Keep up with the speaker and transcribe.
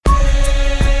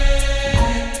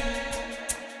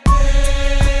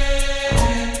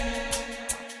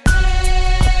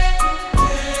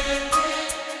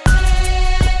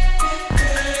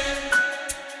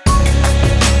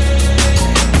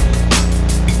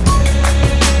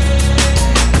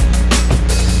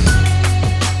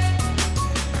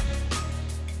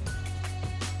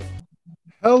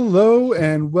Hello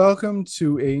and welcome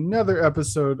to another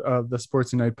episode of the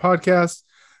Sports Unite podcast.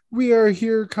 We are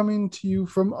here coming to you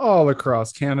from all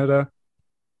across Canada.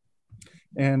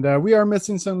 And we are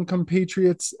missing some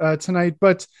compatriots tonight,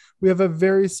 but we have a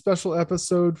very special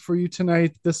episode for you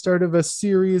tonight, the start of a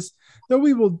series that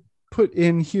we will put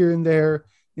in here and there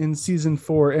in season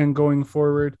 4 and going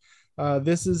forward.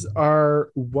 This is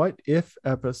our What If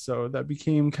episode that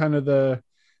became kind of the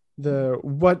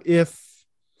what if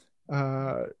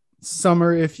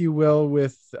summer, if you will,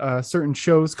 with certain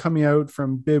shows coming out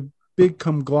from big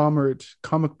conglomerate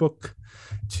comic book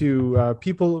to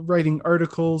people writing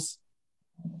articles.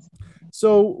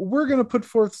 So we're going to put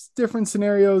forth different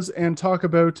scenarios and talk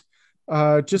about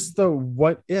just the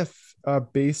what if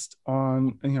based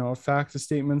on, a fact, a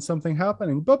statement, something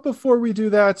happening. But before we do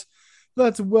that,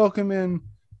 let's welcome in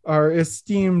our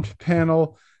esteemed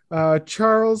panel.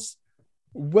 Charles,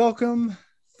 welcome.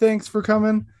 Thanks for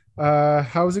coming.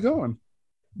 How's it going?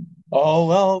 Oh,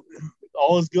 well,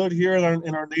 all is good here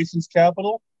in our nation's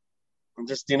capital. And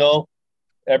just,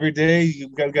 every day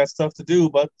you've got stuff to do.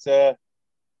 But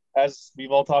as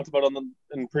we've all talked about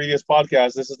in previous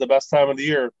podcasts, this is the best time of the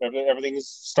year. Everything is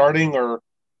starting or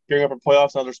gearing up for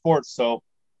playoffs and other sports. So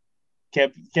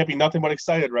can't be nothing but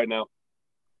excited right now.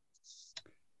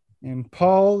 And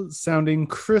Paul, sounding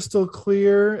crystal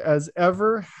clear as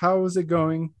ever. How is it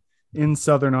going in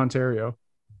Southern Ontario?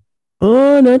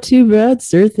 Oh, not too bad,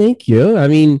 sir. Thank you. I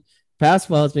mean, past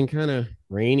while it's been kind of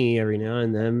rainy every now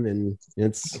and then, and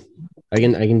I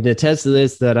can attest to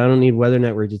this that I don't need Weather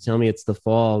Network to tell me it's the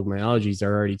fall. My allergies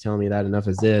are already telling me that enough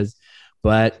as is.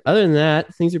 But other than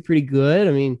that, things are pretty good.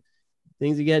 I mean,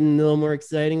 things are getting a little more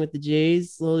exciting with the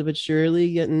Jays, slowly but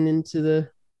surely getting into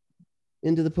the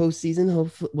postseason.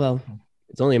 Hopefully, well,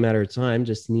 it's only a matter of time.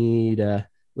 Just need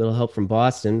little help from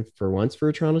Boston for once for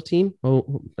a Toronto team.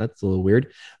 Oh, that's a little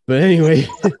weird. But anyway,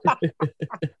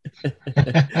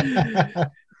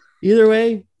 either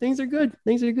way, things are good.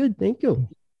 Things are good. Thank you.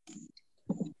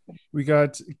 We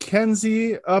got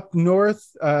Kenzie up north,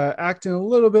 acting a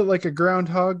little bit like a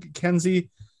groundhog. Kenzie,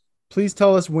 please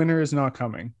tell us winter is not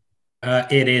coming.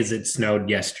 It is. It snowed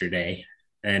yesterday,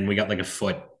 and we got like a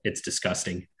foot. It's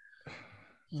disgusting.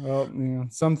 Well,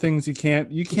 some things you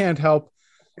can't help.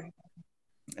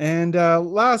 And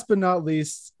last but not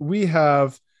least, we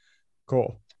have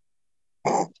Cole.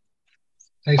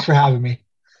 Thanks for having me.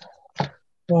 It's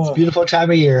a beautiful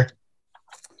time of year.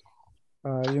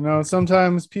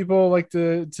 Sometimes people like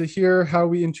to hear how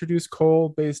we introduce Cole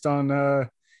based on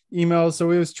emails, so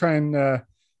we was try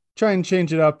and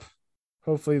change it up.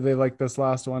 Hopefully they like this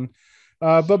last one.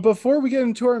 But before we get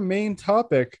into our main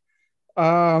topic,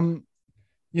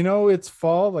 it's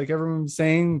fall, like everyone's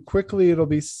saying. Quickly, it'll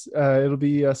be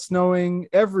snowing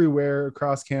everywhere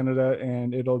across Canada,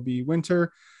 and it'll be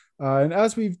winter. And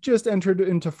as we've just entered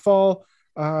into fall,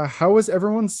 how was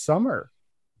everyone's summer?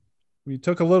 We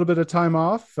took a little bit of time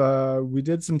off. We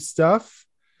did some stuff,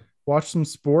 watched some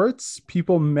sports.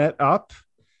 People met up.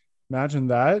 Imagine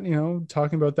that,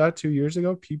 talking about that 2 years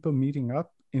ago, people meeting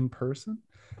up in person.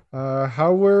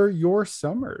 How were your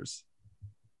summers?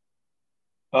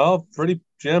 Oh, pretty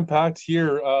jam-packed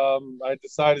here. I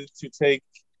decided to take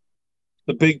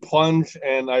the big plunge,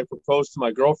 and I proposed to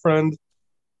my girlfriend.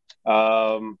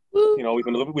 We've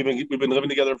been living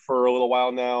together for a little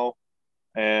while now,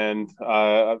 and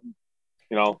I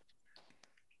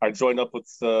joined up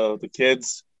with the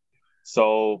kids.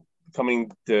 So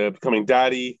becoming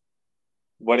daddy,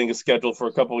 wedding is scheduled for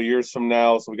a couple of years from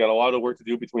now. So we got a lot of work to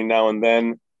do between now and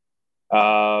then.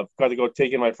 Got to go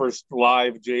take in my first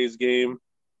live Jays game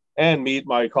and meet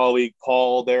my colleague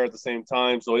Paul there at the same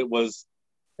time. So it was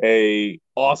a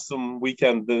awesome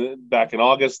weekend back in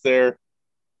August there.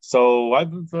 So I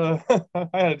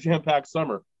had a jam-packed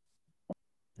summer.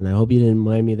 And I hope you didn't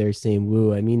mind me there saying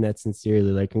woo. I mean that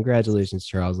sincerely. Like, congratulations,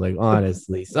 Charles. Like,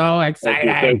 honestly, so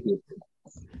exciting. Thank you.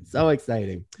 So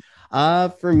exciting.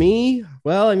 For me,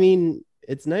 well, I mean,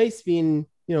 it's nice being,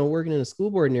 working in a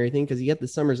school board and everything, because you get the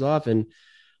summers off. And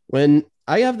when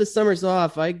I have the summers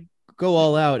off, I go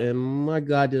all out, and my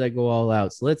God, did I go all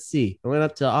out. So let's see. I went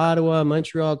up to Ottawa,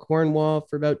 Montreal, Cornwall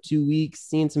for about 2 weeks,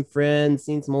 seeing some friends,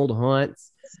 seeing some old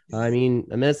haunts. I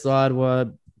miss Ottawa,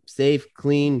 safe,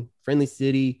 clean, friendly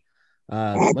city.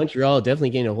 Montreal,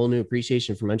 definitely gained a whole new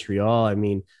appreciation for Montreal. I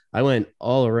mean, I went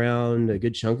all around a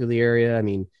good chunk of the area. I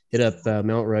mean, hit up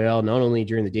Mount Royal, not only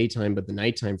during the daytime, but the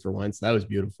nighttime for once. That was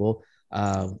beautiful.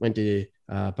 Went to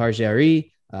Parc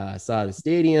Jarry, saw the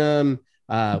stadium,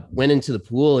 went into the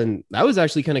pool. And that was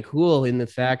actually kind of cool in the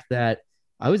fact that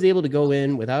I was able to go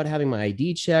in without having my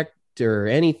ID checked or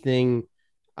anything.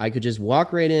 I could just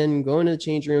walk right in, go into the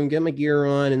change room, get my gear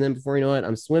on, and then before you know it,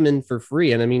 I'm swimming for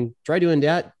free. And I mean, try doing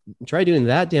that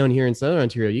down here in Southern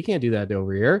Ontario. You can't do that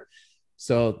over here.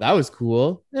 So that was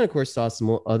cool. And of course, saw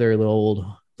some other little old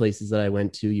places that I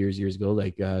went to years ago,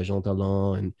 like Jean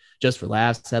Talon, and Just for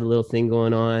Laughs had a little thing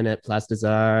going on at Place des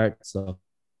Arts. So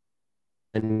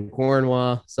in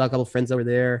Cornwall, saw a couple of friends over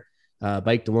there.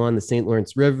 Biked along the St.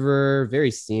 Lawrence River,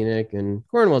 very scenic, and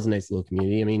Cornwall's a nice little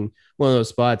community. I mean, one of those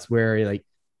spots where like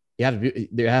you have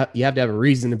to have a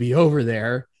reason to be over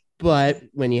there, but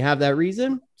when you have that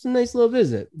reason, it's a nice little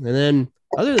visit. And then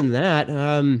other than that,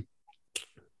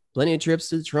 plenty of trips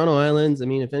to the Toronto Islands. I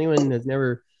mean, if anyone has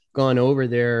never gone over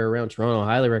there around Toronto, I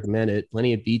highly recommend it.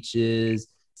 Plenty of beaches,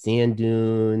 sand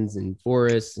dunes, and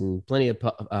forests, and plenty of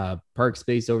park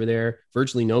space over there.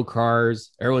 Virtually no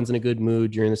cars. Everyone's in a good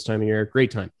mood during this time of year.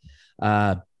 Great time.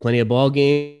 Plenty of ball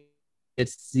games.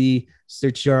 It's to see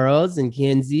Sir Charles and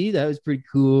Kenzie. That was pretty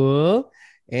cool.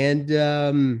 And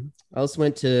I also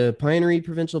went to Pinery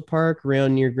Provincial Park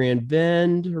around near Grand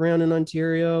Bend, around in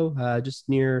Ontario, just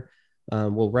near,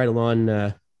 right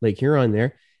along Lake Huron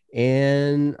there.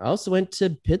 And I also went to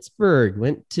Pittsburgh,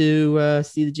 went to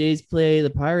see the Jays play the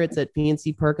Pirates at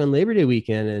PNC Park on Labor Day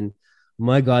weekend. And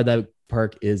my God, that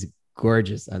park is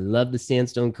gorgeous. I love the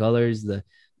sandstone colors, the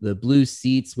blue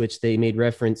seats, which they made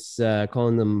reference,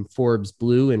 calling them Forbes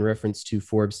Blue in reference to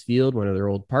Forbes Field, one of their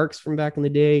old parks from back in the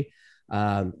day.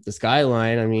 The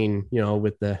skyline, I mean,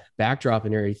 with the backdrop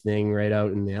and everything right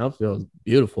out in the outfield,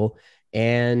 beautiful,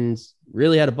 and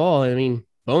really had a ball. I mean,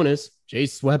 bonus,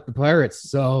 Jays swept the Pirates,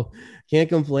 so can't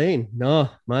complain. No,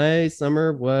 my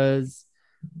summer was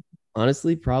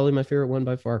honestly probably my favorite one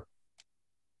by far.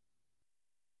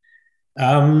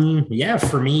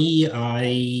 For me,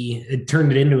 it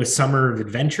turned it into a summer of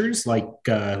adventures. Like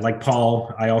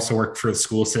Paul, I also worked for the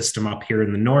school system up here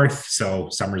in the north, so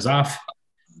summer's off.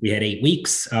 We had 8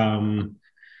 weeks.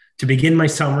 To begin my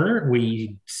summer,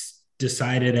 we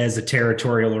decided as a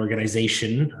territorial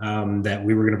organization that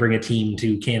we were going to bring a team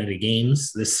to Canada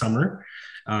Games this summer.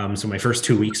 So my first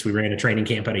 2 weeks, we ran a training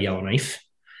camp at a Yellowknife,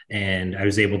 and I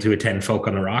was able to attend Folk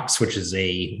on the Rocks, which is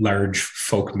a large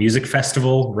folk music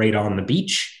festival right on the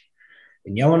beach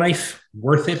in Yellowknife.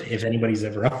 Worth it. If anybody's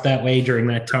ever up that way during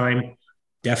that time,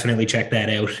 definitely check that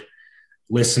out.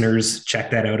 Listeners,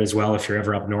 check that out as well. If you're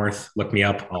ever up north, look me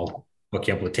up. I'll hook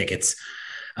you up with tickets.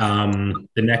 The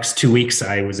next 2 weeks,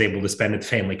 I was able to spend at the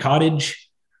family cottage,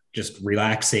 just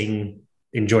relaxing,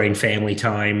 enjoying family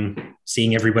time,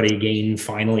 seeing everybody again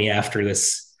finally after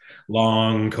this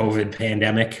long COVID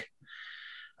pandemic.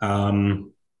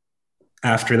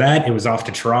 After that, it was off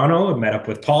to Toronto. I met up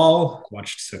with Paul,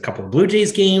 watched a couple of Blue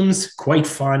Jays games. Quite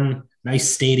fun.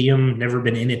 Nice stadium. Never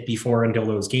been in it before until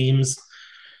those games.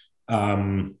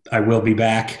 I will be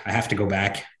back. I have to go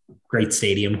back. Great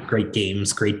stadium, great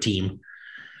games, great team.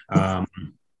 And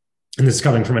this is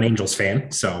coming from an Angels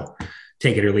fan, so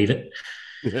take it or leave it.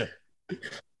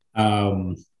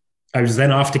 I was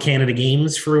then off to Canada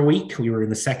Games for a week. We were in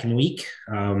the second week.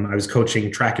 I was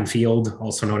coaching track and field,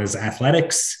 also known as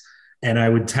athletics. And I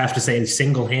would have to say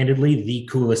single-handedly the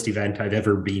coolest event I've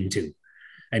ever been to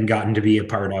and gotten to be a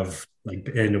part of, like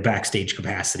in a backstage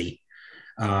capacity.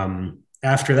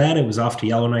 After that, it was off to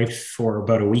Yellowknife for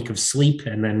about a week of sleep,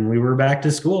 and then we were back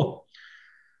to school.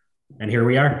 And here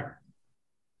we are.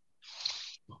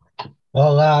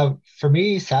 Well, for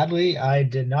me, sadly, I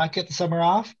did not get the summer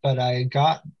off, but I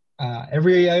got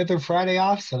every other Friday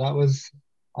off. So that was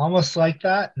almost like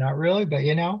that. Not really, but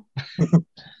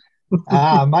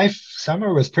my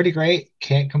summer was pretty great.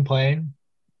 Can't complain.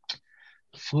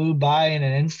 Flew by in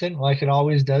an instant like it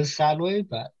always does, sadly,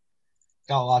 but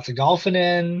got lots of golfing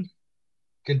in.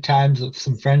 Good times with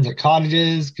some friends at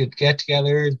cottages, good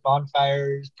get-togethers,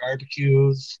 bonfires,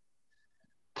 barbecues,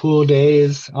 pool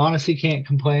days. Honestly, can't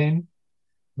complain.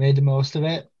 Made the most of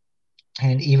it.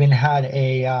 And even had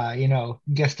a,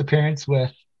 guest appearance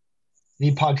with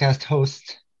the podcast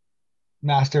host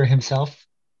master himself,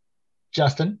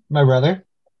 Justin, my brother.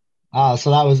 So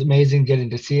that was amazing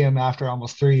getting to see him after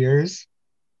almost 3 years.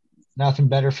 Nothing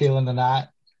better feeling than that.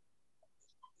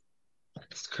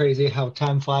 It's crazy how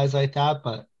time flies like that,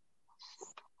 but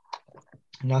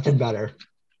nothing better.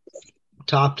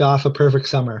 Topped off a perfect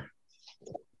summer.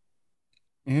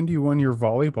 And you won your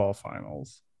volleyball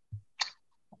finals.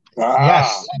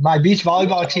 Yes, my beach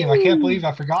volleyball team. I can't believe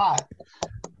I forgot.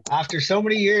 After so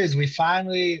many years, we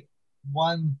finally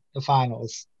won the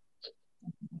finals.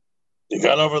 You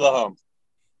got over the hump.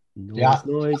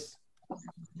 Noise.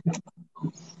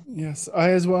 Yes,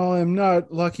 I as well am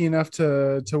not lucky enough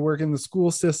to work in the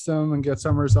school system and get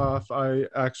summers off. I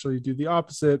actually do the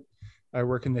opposite. I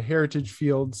work in the heritage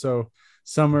field, so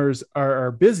summers are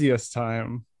our busiest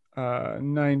time,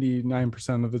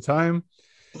 99% of the time.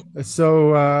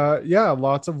 So yeah,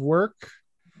 lots of work,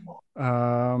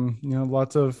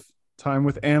 lots of time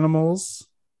with animals.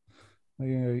 I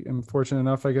am fortunate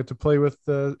enough I get to play with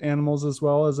the animals as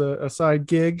well as a side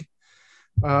gig.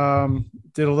 Did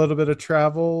a little bit of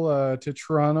travel to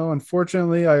Toronto.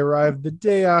 Unfortunately, I arrived the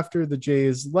day after the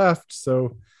Jays left,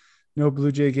 so no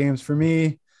Blue Jay games for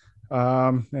me.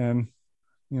 And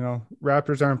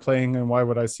Raptors aren't playing, and why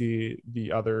would I see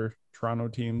the other Toronto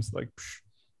teams? Like,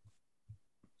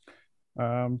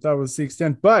 that was the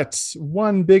extent. But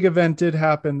one big event did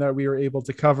happen that we were able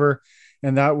to cover,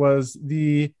 and that was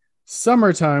the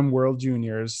Summertime World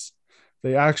Juniors.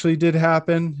 They actually did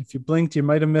happen. If you blinked, you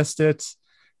might have missed it.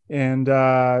 And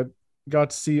got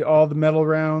to see all the medal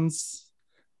rounds.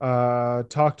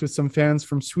 Talked with some fans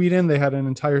from Sweden. They had an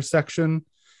entire section.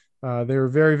 They were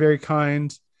very, very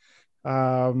kind.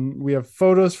 We have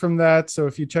photos from that. So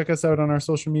if you check us out on our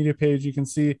social media page, you can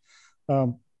see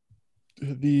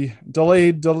the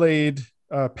delayed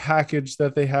package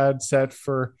that they had set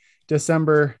for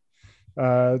December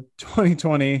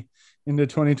 2020 into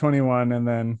 2021 and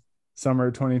then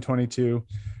summer 2022.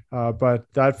 But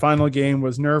that final game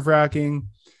was nerve-wracking.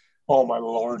 Oh my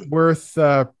Lord. Worth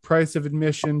price of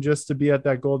admission just to be at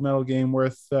that gold medal game,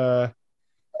 worth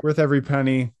every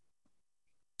penny.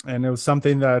 And it was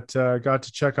something that got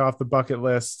to check off the bucket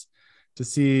list to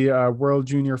see World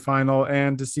Junior final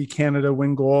and to see Canada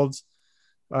win gold.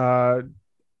 It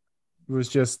was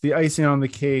just the icing on the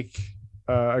cake.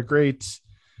 A great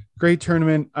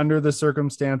tournament under the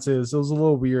circumstances. It was a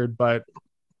little weird, but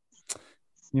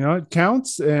it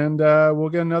counts. And we'll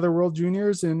get another World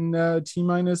Juniors in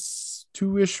T-minus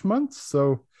 2-ish months.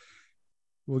 So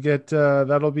we'll get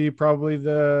that'll be probably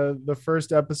the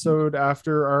first episode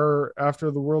after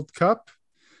the World Cup,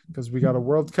 because we got a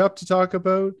World Cup to talk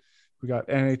about. We got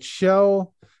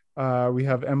NHL. We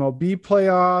have MLB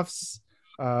playoffs.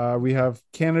 We have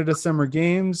Canada Summer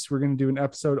Games. We're going to do an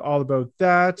episode all about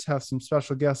that. Have some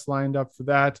special guests lined up for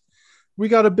that. We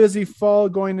got a busy fall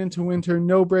going into winter.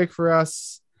 No break for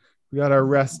us. We got our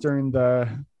rest during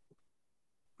the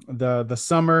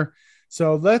summer.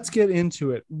 So let's get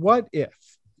into it. What if?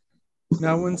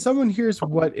 Now, when someone hears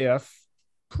what if,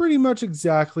 pretty much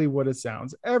exactly what it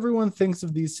sounds. Everyone thinks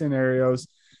of these scenarios,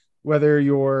 whether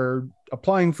you're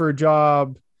applying for a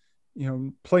job,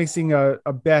 placing a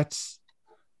bet,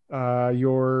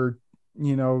 you're,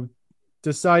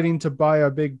 deciding to buy a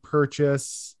big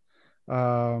purchase,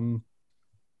 maybe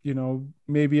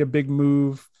a big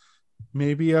move,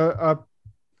 maybe a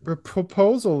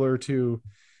proposal or two.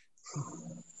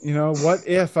 What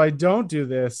if I don't do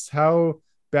this? How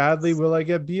badly will I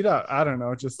get beat up? I don't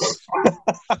know. Just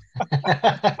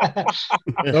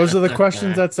those are the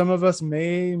questions that some of us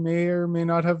may or may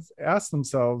not have asked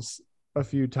themselves a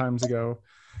few times ago.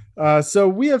 So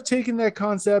we have taken that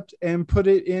concept and put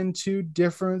it into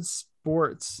different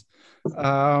sports.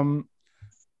 No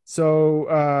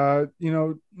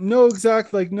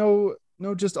exact, no,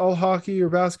 just all hockey or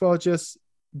basketball, just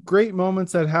great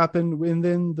moments that happen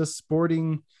within the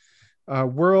sporting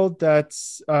world.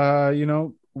 That's,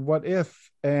 what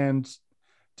if? And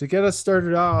to get us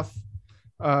started off,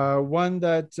 one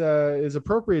that is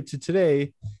appropriate to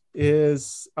today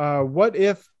is what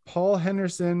if Paul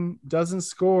Henderson doesn't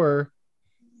score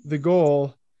the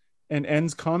goal and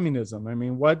ends communism? I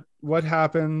mean, what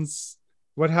happens?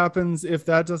 What happens if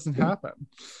that doesn't happen?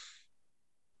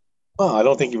 Well, I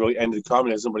don't think he really ended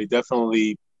communism, but he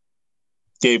definitely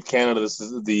gave Canada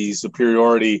the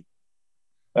superiority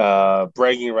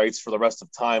bragging rights for the rest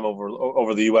of time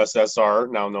over the USSR,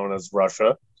 now known as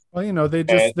Russia. Well,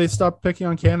 they stopped picking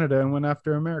on Canada and went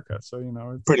after America. So,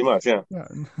 pretty much, yeah.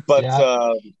 But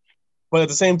but at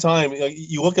the same time,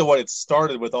 you look at what it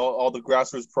started with, all the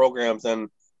grassroots programs and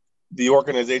the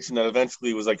organization that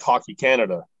eventually was like Hockey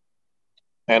Canada,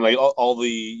 and like all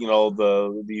the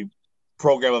the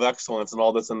program of excellence and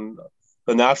all this, and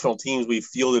the national teams we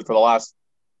fielded for the last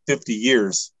 50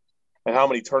 years, and how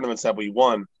many tournaments have we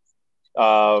won?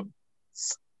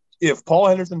 If Paul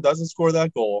Henderson doesn't score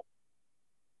that goal,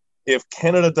 if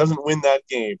Canada doesn't win that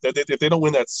game, if they don't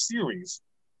win that series,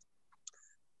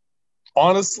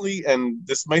 honestly, and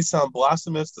this may sound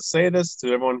blasphemous to say this to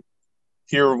everyone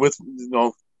here with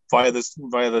via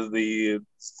the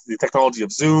technology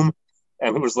of Zoom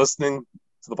and who is listening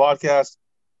to the podcast,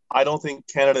 I don't think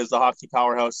Canada is the hockey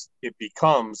powerhouse it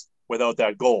becomes without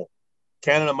that goal.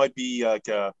 Canada might be like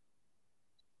kind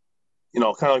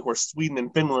of like where Sweden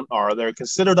and Finland are. They're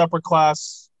considered upper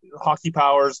class hockey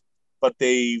powers, but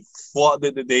they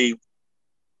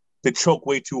they choke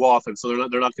way too often, so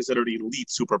they're not considered elite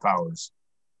superpowers.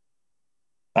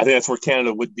 I think that's where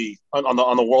Canada would be on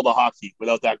the world of hockey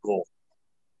without that goal.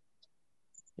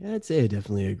 Yeah, I'd say I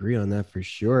definitely agree on that for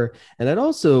sure. And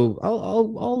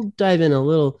I'll dive in a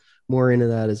little more into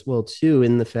that as well too,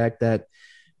 in the fact that,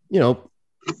 you know,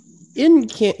 in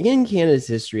Canada's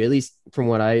history, at least from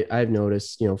what I've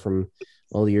noticed, you know, from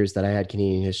all the years that I had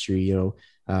Canadian history, you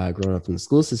know, growing up in the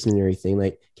school system and everything,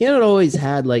 like Canada always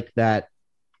had like that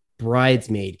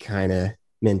bridesmaid kind of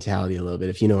mentality a little bit,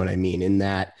 if you know what I mean, in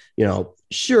that, you know,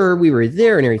 sure, we were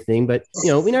there and everything, but,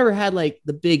 you know, we never had like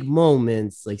the big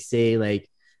moments, like say like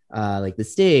the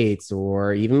States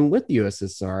or even with the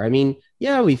USSR. I mean,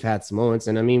 yeah, we've had some moments,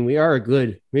 and I mean, we're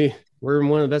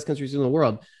one of the best countries in the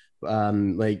world.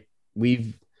 Like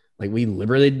we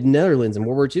liberated the Netherlands in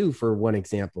World War II, for one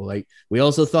example. Like we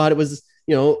also thought it was,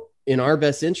 you know, in our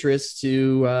best interest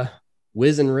to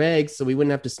whiz and rags so we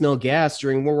wouldn't have to smell gas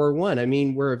during World War I. I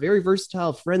mean, we're a very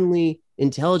versatile, friendly,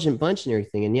 intelligent bunch and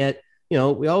everything. And yet, you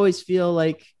know, we always feel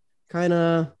like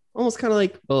almost kind of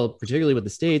like, well, particularly with the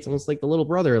States, almost like the little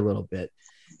brother a little bit.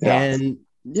 Yeah. And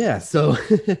yeah, so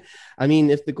I mean,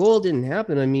 if the goal didn't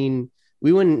happen, I mean,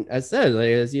 we wouldn't, as said, like,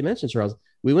 as you mentioned, Charles,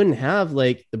 we wouldn't have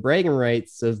like the bragging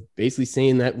rights of basically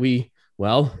saying that we,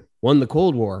 well, won the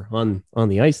Cold War on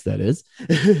the ice, that is.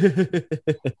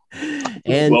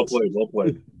 And well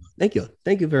played. Thank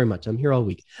you very much. I'm here all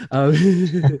week. But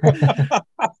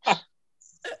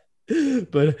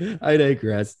I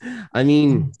digress. I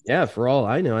mean, yeah, for all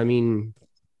I know, I mean,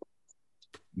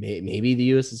 maybe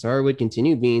the USSR would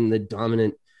continue being the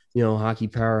dominant, you know, hockey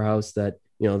powerhouse that,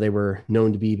 you know, they were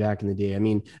known to be back in the day. I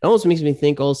mean, it also makes me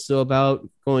think also about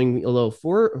going a little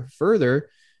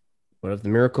further. What if the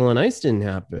Miracle on Ice didn't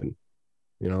happen?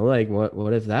 You know, like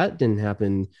what if that didn't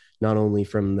happen? Not only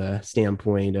from the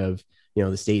standpoint of, you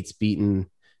know, the States beating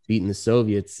the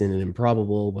Soviets in an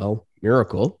improbable, well,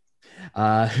 miracle,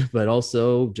 but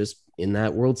also just in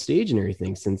that world stage and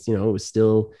everything, since, you know, it was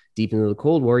still deep into the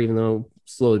Cold War, even though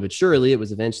slowly but surely it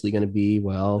was eventually going to be,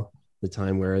 well, the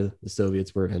time where the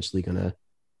Soviets were eventually going to,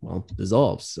 well,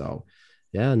 dissolve. So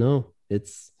yeah, no, it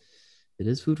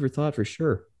is food for thought for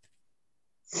sure.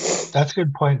 That's a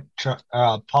good point,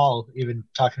 Paul, even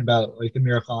talking about like the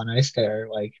Miracle on Ice there.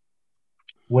 Like,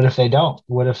 what if they don't?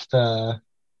 What if the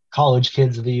college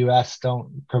kids of the U.S.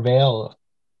 don't prevail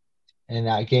in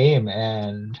that game?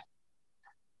 And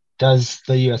does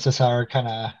the USSR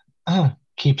kind of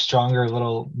keep stronger a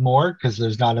little more because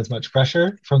there's not as much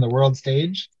pressure from the world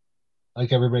stage?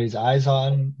 Like everybody's eyes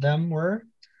on them were?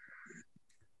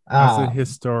 As a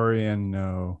historian,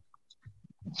 no.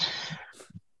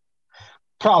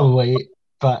 Probably,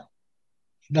 but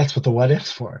that's what the what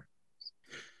if's for.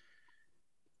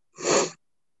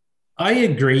 I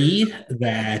agree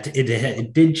that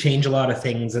it did change a lot of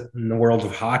things in the world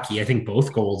of hockey. I think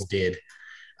both goals did.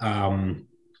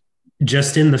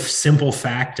 Just in the simple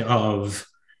fact of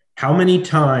how many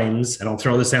times, and I'll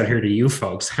throw this out here to you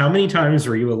folks, how many times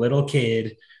were you a little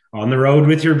kid on the road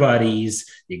with your buddies,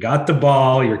 you got the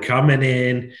ball, you're coming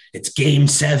in, it's game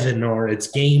 7 or it's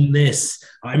game this,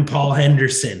 I'm Paul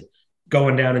Henderson,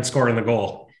 going down and scoring the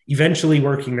goal, eventually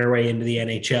working their way into the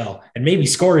NHL and maybe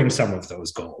scoring some of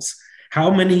those goals. How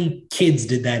many kids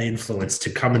did that influence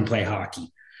to come and play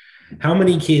hockey? How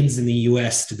many kids in the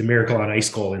US did the Miracle on Ice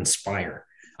goal inspire?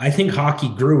 I think hockey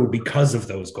grew because of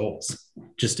those goals,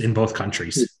 just in both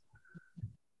countries.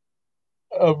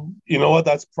 You know what?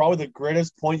 That's probably the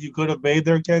greatest point you could have made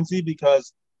there, Kenzie,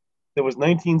 because it was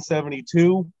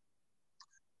 1972,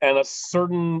 and a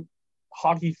certain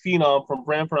hockey phenom from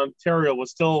Brantford, Ontario, was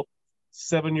still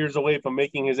 7 years away from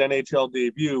making his NHL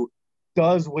debut.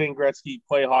 Does Wayne Gretzky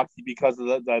play hockey because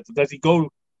of that?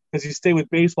 Does he stay with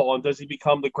baseball, and does he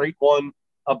become the great one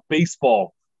of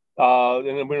baseball?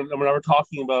 And we're never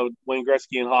talking about Wayne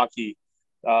Gretzky in hockey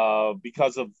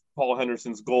because of Paul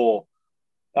Henderson's goal.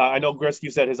 I know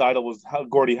Gretzky said his idol was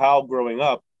Gordie Howe growing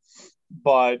up,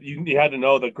 but you had to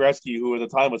know that Gretzky, who at the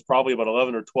time was probably about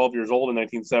 11 or 12 years old in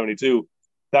 1972,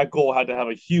 that goal had to have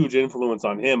a huge influence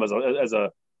on him as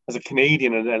a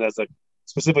Canadian and as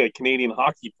specifically a Canadian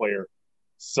hockey player.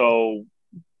 So,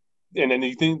 and then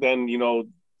you think then, you know,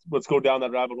 let's go down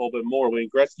that rabbit hole a bit more. When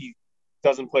Gretzky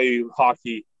doesn't play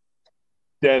hockey,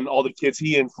 then all the kids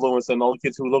he influenced and all the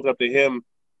kids who looked up to him,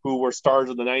 who were stars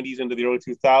of the 90s into the early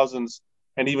 2000s,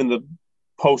 and even the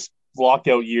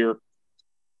post-lockout year,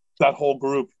 that whole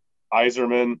group,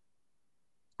 Yzerman,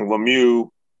 Lemieux,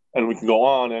 and we can go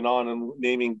on and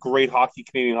naming great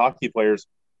Canadian hockey players.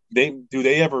 Do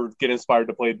they ever get inspired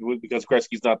to play because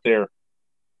Gretzky's not there?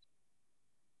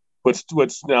 Which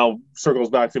now circles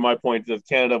back to my point that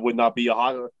Canada would not be a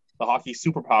the hockey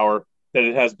superpower that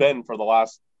it has been for the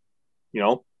last,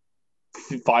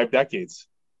 5 decades.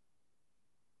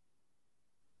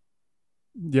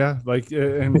 Yeah, like,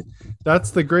 and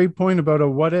that's the great point about a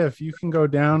what if. You can go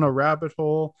down a rabbit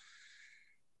hole.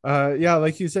 Yeah,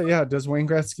 like you said, yeah, does Wayne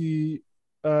Gretzky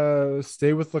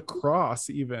stay with lacrosse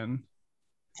even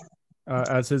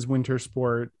as his winter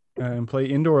sport and play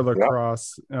indoor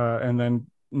lacrosse and then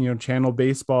channel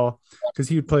baseball, because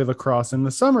he would play lacrosse in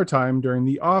the summertime during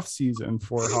the off season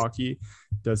for hockey?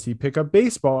 Does he pick up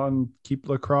baseball and keep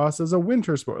lacrosse as a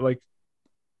winter sport? Like,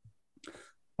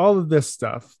 all of this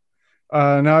stuff.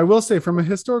 Now, I will say, from a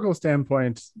historical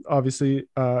standpoint, obviously,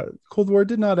 Cold War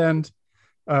did not end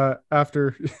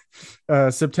after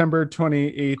September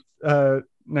 28th,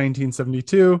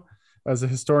 1972. As a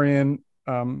historian,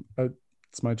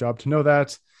 it's my job to know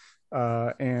that.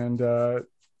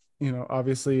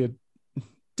 Obviously, it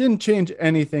didn't change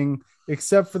anything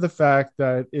except for the fact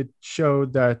that it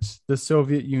showed that the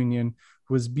Soviet Union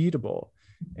was beatable.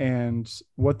 And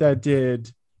what that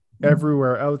did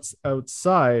everywhere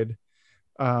outside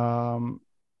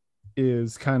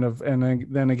is kind of, and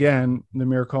then again, the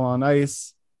Miracle on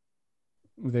Ice,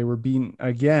 they were beaten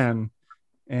again.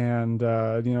 And,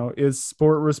 is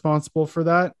sport responsible for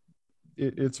that?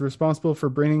 It's responsible for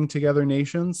bringing together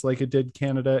nations like it did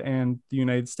Canada and the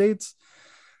United States.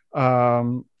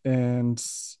 And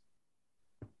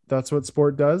that's what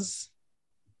sport does.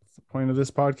 It's the point of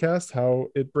this podcast, how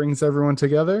it brings everyone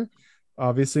together.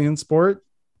 Obviously, in sport,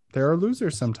 there are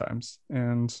losers sometimes.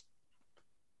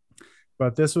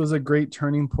 But this was a great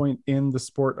turning point in the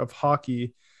sport of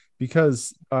hockey,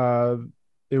 because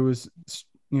it was,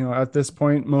 at this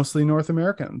point, mostly North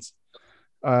Americans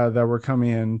that were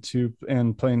coming in to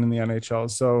and playing in the NHL.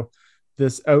 So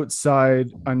this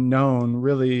outside unknown,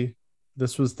 really,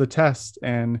 this was the test,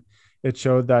 and it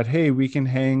showed that, hey, we can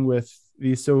hang with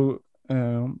these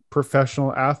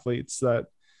professional athletes that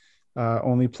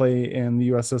only play in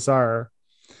the USSR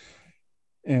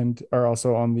and are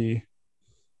also on the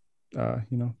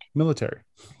military.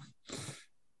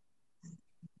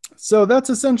 So that's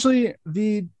essentially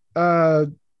the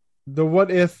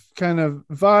what if kind of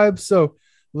vibe. So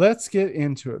let's get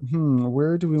into it.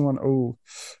 Where do we want? Oh,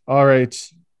 all right.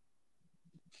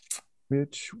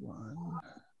 Which one?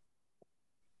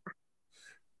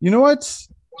 You know what?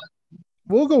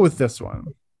 We'll go with this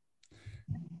one.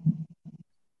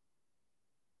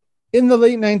 In the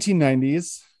late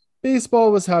 1990s,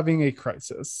 baseball was having a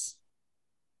crisis,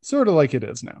 sort of like it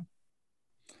is now,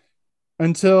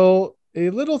 until a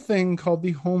little thing called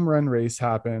the home run race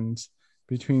happened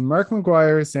between Mark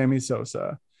McGwire and Sammy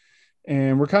Sosa.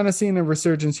 And we're kind of seeing a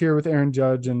resurgence here with Aaron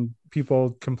Judge and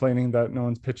people complaining that no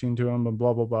one's pitching to him and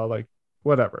blah, blah, blah, like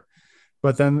whatever.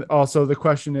 But then also the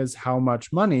question is, how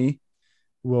much money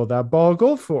will that ball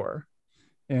go for?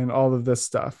 And all of this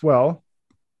stuff. Well,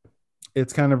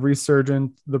 it's kind of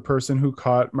resurgent. The person who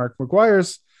caught Mark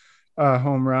McGwire's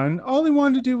home run, all he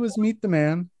wanted to do was meet the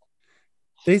man.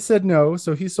 They said no,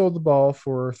 so he sold the ball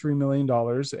for $3 million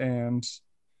and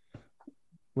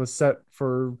was set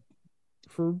for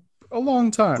a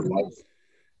long time.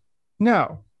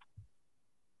 Now,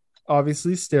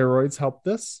 obviously, steroids helped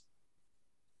this.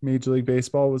 Major League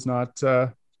Baseball was not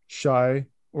shy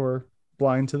or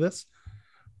blind to this.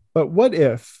 But what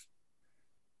if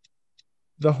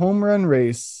the home run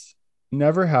race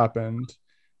never happened,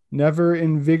 never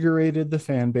invigorated the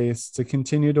fan base to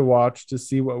continue to watch to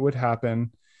see what would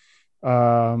happen?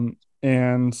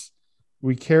 And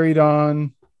we carried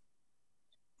on,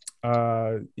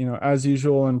 as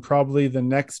usual, and probably the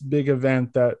next big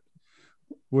event that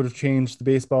would have changed the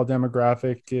baseball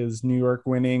demographic is New York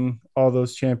winning all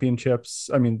those championships.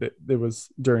 I mean, it was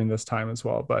during this time as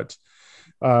well, but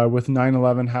with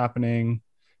 9/11 happening,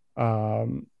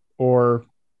 or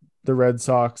the Red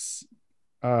Sox,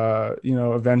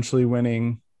 eventually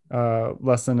winning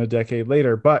less than a decade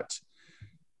later. But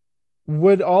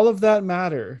would all of that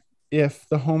matter if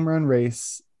the home run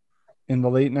race in the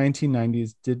late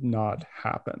 1990s did not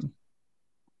happen?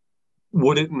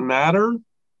 Would it matter?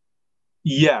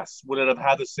 Yes. Would it have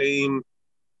had the same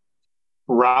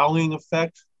rallying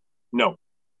effect? No.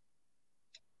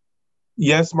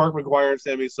 Yes, Mark McGwire and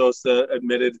Sammy Sosa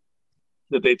admitted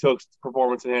that they took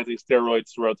performance-enhancing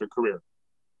steroids throughout their career.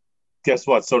 Guess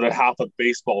what? So did half of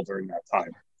baseball during that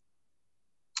time,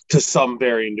 to some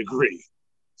varying degree.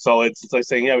 So it's like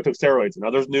saying, yeah, we took steroids. In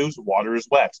other news, water is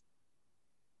wet.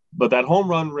 But that home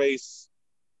run race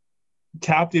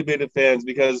captivated fans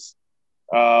because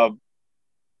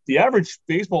the average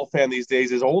baseball fan these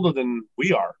days is older than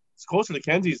we are. It's closer to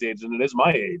Kenzie's age than it is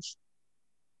my age.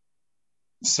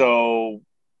 So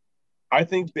I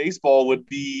think baseball would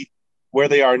be where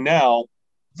they are now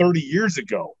 30 years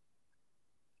ago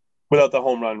without the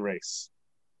home run race,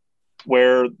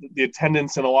 where the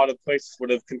attendance in a lot of places would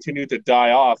have continued to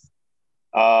die off.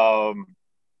 Now,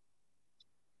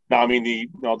 I mean,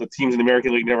 the teams in the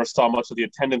American League never saw much of the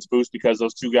attendance boost because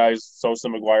those two guys, Sosa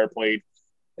and McGuire, played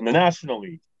in the National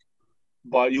League.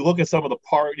 But you look at some of the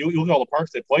you look at all the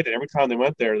parks they played in. Every time they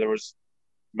went there was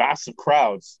massive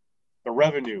crowds, the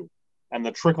revenue, and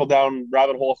the trickle down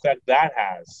rabbit hole effect that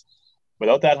has.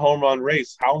 Without that home run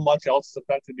race, how much else is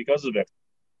affected because of it?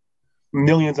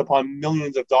 Millions upon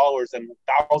millions of dollars and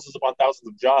thousands upon thousands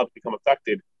of jobs become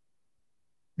affected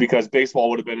because baseball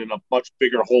would have been in a much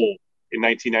bigger hole in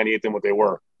 1998 than what they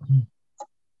were.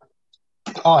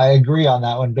 Oh, I agree on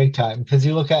that one big time. Because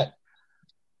you look at,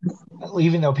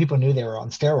 even though people knew they were on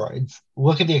steroids,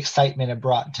 look at the excitement it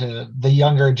brought to the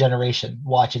younger generation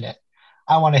watching it.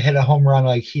 I want to hit a home run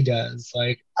like he does.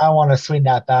 Like, I want to swing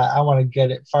that bat. I want to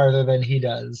get it farther than he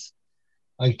does.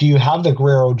 Like, do you have the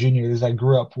Guerrero Juniors that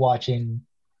grew up watching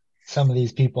some of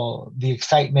these people? The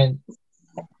excitement,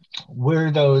 were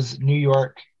those New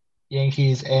York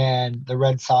Yankees and the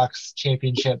Red Sox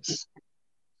championships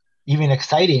even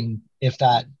exciting if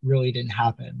that really didn't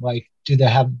happen? Like, do they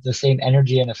have the same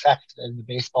energy and effect in the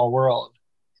baseball world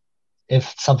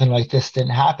if something like this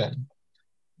didn't happen?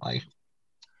 Like,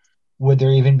 would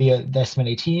there even be this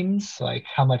many teams? Like,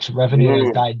 how much revenue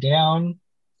has died down?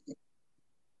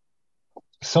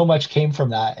 So much came from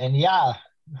that. And yeah,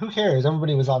 who cares?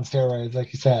 Everybody was on steroids,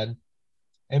 like you said.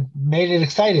 It made it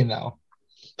exciting, though.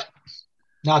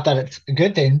 Not that it's a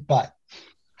good thing, but.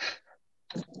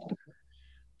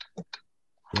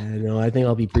 Yeah, no, I think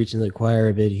I'll be preaching to the choir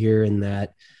a bit here in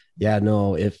that, yeah,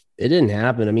 no, if it didn't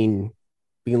happen, I mean,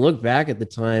 we can look back at the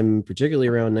time, particularly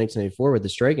around 1994 with the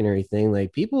strike and everything,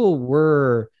 like people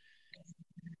were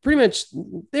pretty much,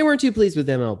 they weren't too pleased with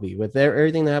MLB, with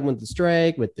everything that happened with the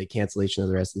strike, with the cancellation of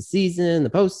the rest of the season, the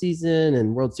postseason,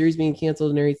 and World Series being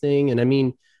canceled and everything. And I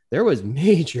mean, there was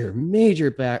major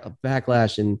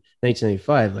backlash in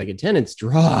 1995. Like, attendance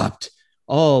dropped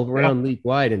all around league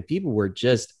wide, and people were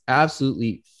just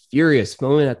absolutely furious,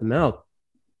 foaming at the mouth.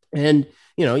 And,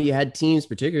 you know, you had teams,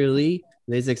 particularly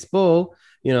Les Expos,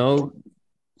 you know,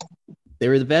 they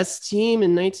were the best team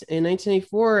in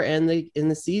 1984, and in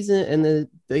the season, and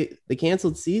the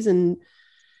canceled season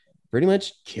pretty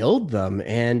much killed them.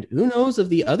 And who knows of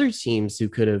the other teams who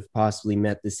could have possibly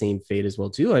met the same fate as well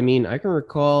too. I mean, I can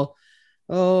recall,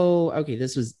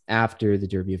 this was after the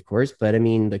Derby, of course, but I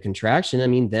mean, the Contraction, I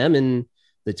mean, them and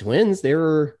the Twins, they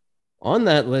were on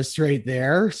that list right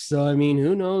there. So, I mean,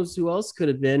 who knows who else could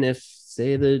have been if,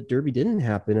 say, the Derby didn't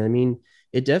happen. I mean,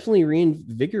 it definitely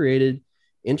reinvigorated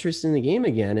interest in the game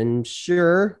again. And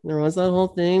sure, there was that whole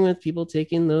thing with people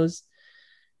taking those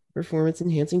performance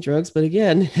enhancing drugs, but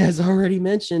again, as already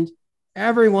mentioned,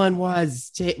 everyone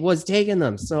was taking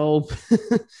them. So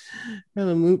kind of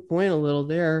a moot point a little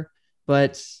there.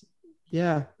 But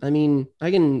yeah, I mean,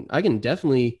 I can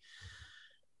definitely,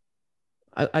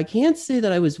 I can't say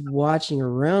that I was watching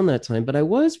around that time, but I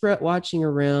was watching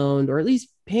around, or at least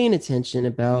paying attention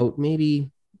about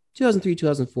maybe 2003,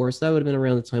 2004. So that would have been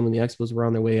around the time when the Expos were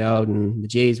on their way out and the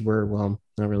Jays were, well,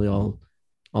 not really all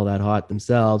that hot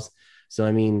themselves. So,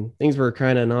 I mean, things were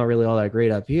kind of not really all that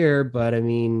great up here, but I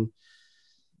mean,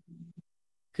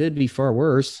 could be far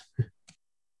worse.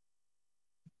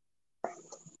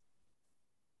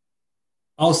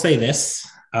 I'll say this.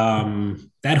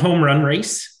 That home run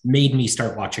race made me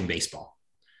start watching baseball.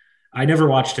 I never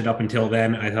watched it up until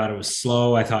then. I thought it was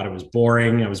slow. I thought it was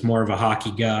boring. I was more of a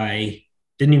hockey guy.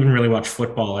 Didn't even really watch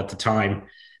football at the time.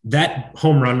 That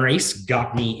home run race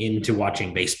got me into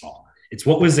watching baseball. It's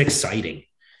what was exciting.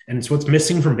 And it's what's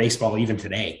missing from baseball even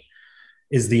today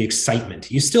is the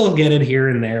excitement. You still get it here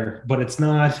and there, but it's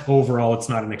not overall, it's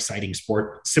not an exciting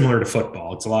sport similar to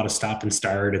football. It's a lot of stop and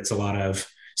start. It's a lot of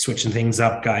switching things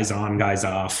up, guys on, guys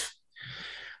off.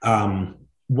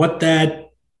 What that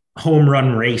home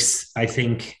run race, I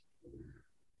think,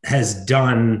 has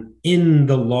done in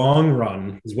the long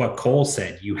run is what Cole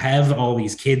said. You have all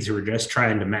these kids who are just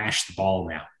trying to mash the ball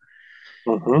now.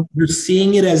 Mm-hmm. You're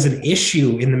seeing it as an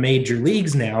issue in the major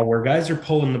leagues now where guys are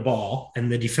pulling the ball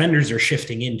and the defenders are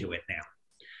shifting into it now.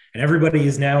 And everybody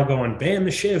is now going, ban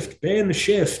the shift, ban the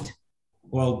shift.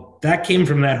 Well, that came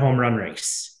from that home run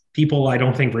race. People, I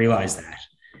don't think, realize that.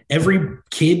 Every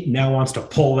kid now wants to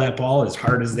pull that ball as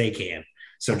hard as they can.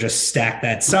 So just stack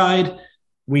that side.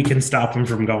 We can stop them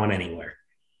from going anywhere.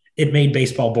 It made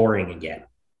baseball boring again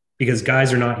because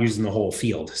guys are not using the whole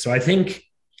field. So I think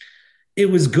it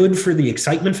was good for the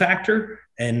excitement factor,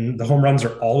 and the home runs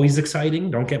are always exciting.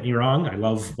 Don't get me wrong. I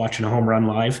love watching a home run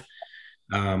live.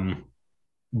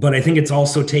 But I think it's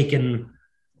also taken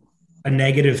a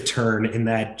negative turn in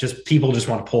that just people just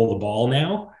want to pull the ball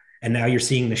now. And now you're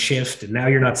seeing the shift, and now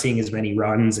you're not seeing as many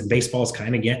runs, and baseball's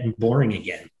kind of getting boring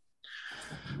again.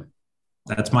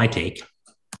 That's my take.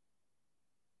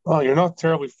 Well, you're not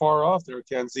terribly far off there,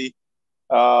 Kenzie.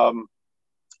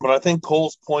 But I think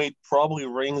Cole's point probably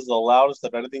rings the loudest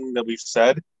of anything that we've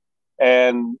said.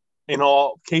 And,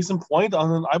 case in point,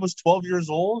 I was 12 years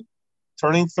old,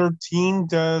 turning 13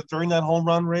 during that home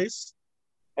run race.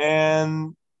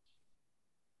 And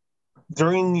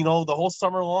during, the whole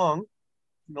summer long,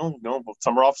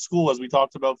 summer off school, as we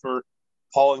talked about for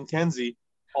Paul and Kenzie,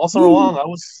 all summer long, I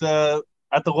was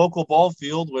at the local ball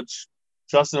field, which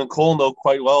Justin and Cole know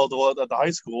quite well at the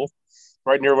high school,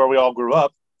 right near where we all grew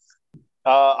up.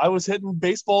 I was hitting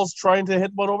baseballs trying to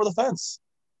hit one over the fence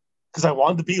because I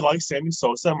wanted to be like Sammy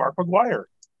Sosa and Mark McGwire.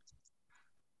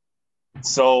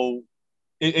 So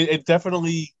it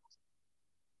definitely,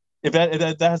 if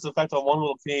that has an effect on one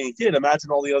little Canadian kid, imagine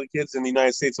all the other kids in the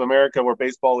United States of America where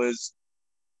baseball is,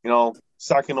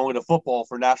 second only to football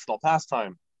for national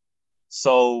pastime.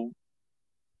 So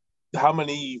how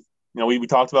many, we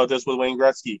talked about this with Wayne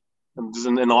Gretzky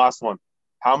in the last one.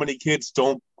 How many kids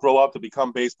don't grow up to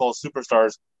become baseball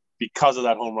superstars because of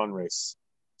that home run race?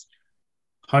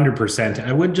 100%.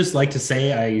 I would just like to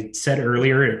say, I said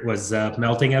earlier it was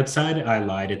melting outside. I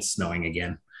lied. It's snowing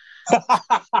again.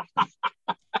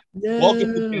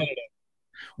 Welcome to Canada.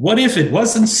 What if it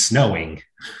wasn't snowing?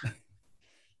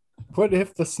 What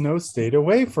if the snow stayed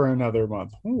away for another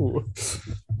month? Ooh.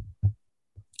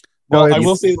 Well, I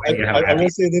will say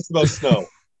this about snow.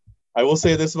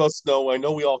 I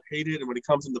know we all hate it, and when it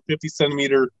comes in the 50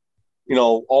 centimeter,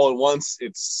 all at once,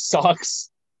 it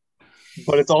sucks.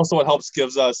 But it's also what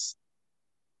gives us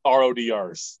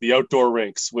RODRs, the outdoor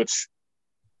rinks, which,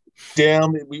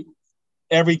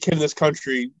 every kid in this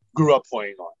country grew up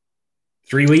playing on.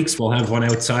 3 weeks, we'll have one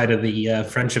outside of the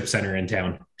Friendship Center in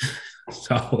town.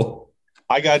 So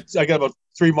I got about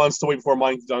 3 months to wait before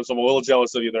mine's done, so I'm a little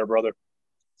jealous of you there, brother.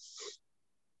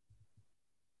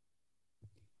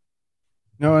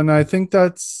 No, and I think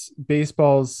that's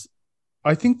baseball's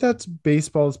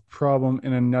problem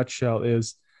in a nutshell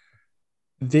is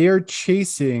they are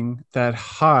chasing that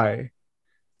high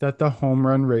that the home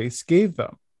run race gave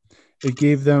them. It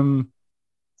gave them,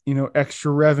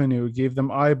 extra revenue, it gave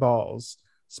them eyeballs,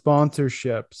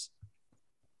 sponsorships,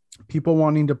 people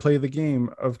wanting to play the game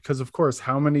because of course,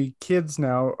 how many kids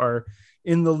now are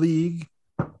in the league?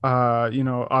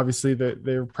 Obviously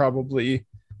they're probably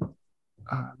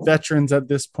veterans at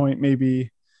this point,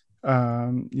 maybe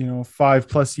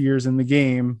 5+ years in the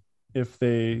game if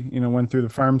they went through the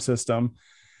farm system,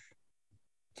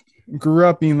 grew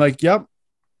up being like, yep,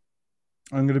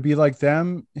 I'm going to be like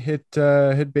them, hit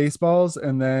baseballs,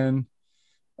 and then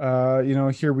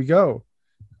here we go,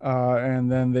 and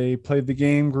then they played the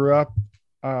game, grew up,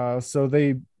 so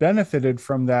they benefited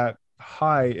from that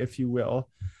high, if you will,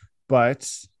 but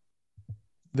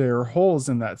there are holes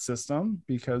in that system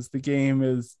because the game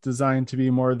is designed to be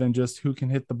more than just who can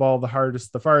hit the ball the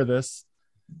hardest, the farthest.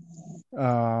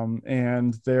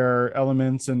 And there are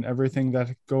elements and everything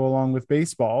that go along with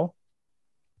baseball.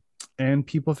 And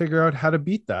people figure out how to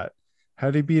beat that.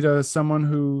 How to beat someone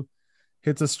who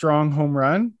hits a strong home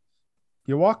run.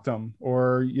 You walk them,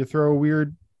 or you throw a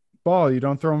weird ball. You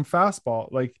don't throw them fastball.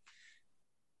 Like,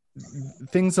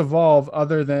 things evolve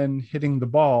other than hitting the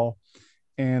ball.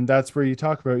 And that's where you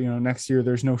talk about, next year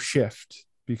there's no shift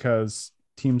because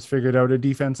teams figured out a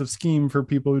defensive scheme for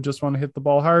people who just want to hit the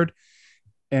ball hard,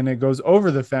 and it goes over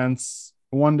the fence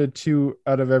 1 to 2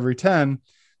 out of every 10.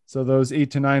 So those 8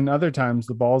 to 9 other times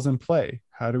the ball's in play.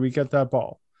 How do we get that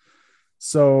ball?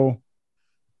 So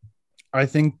I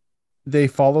think they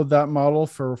followed that model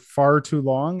for far too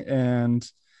long, and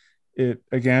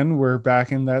we're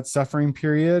back in that suffering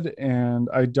period, and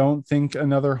I don't think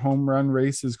another home run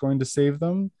race is going to save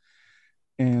them,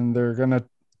 and they're going to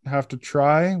have to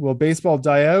try. Will baseball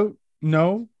die out?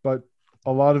 No, but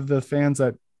a lot of the fans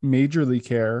that majorly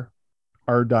care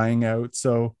are dying out,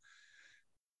 so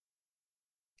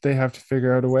they have to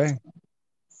figure out a way.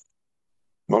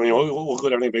 I mean, look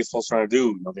what everything baseball's trying to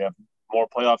do. They have more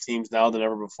playoff teams now than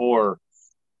ever before.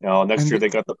 Next year they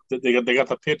got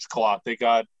the pitch clock. They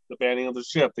got the banning of the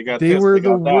shift. They were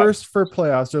the worst for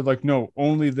playoffs. They're like, no,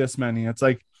 only this many. It's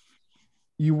like,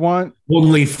 you want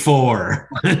only 4.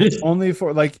 Only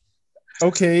 4. Like,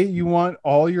 okay, you want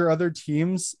all your other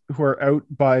teams who are out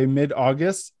by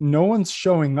mid-August. No one's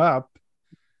showing up.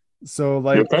 So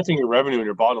like, you're affecting your revenue and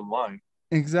your bottom line.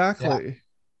 Exactly. Yeah.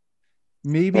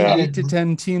 Maybe 8 to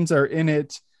 10 teams are in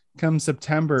it come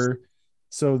September.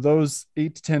 So those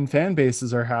 8 to 10 fan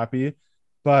bases are happy.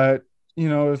 But,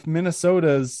 if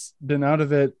Minnesota's been out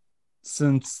of it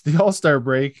since the All-Star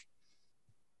break,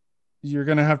 you're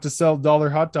going to have to sell dollar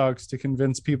hot dogs to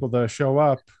convince people to show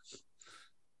up.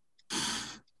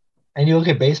 And you look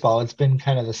at baseball, it's been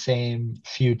kind of the same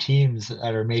few teams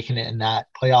that are making it in that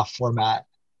playoff format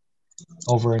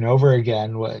over and over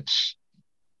again, which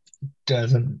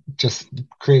doesn't just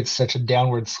create such a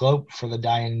downward slope for the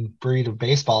dying breed of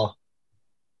baseball.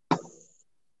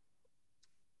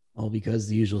 All because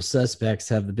the usual suspects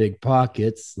have the big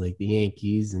pockets, like the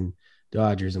Yankees and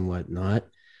Dodgers and whatnot.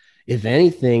 If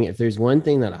anything, if there's one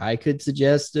thing that I could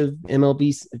suggest of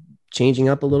MLB changing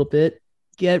up a little bit,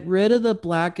 get rid of the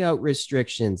blackout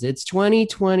restrictions. It's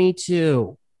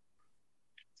 2022.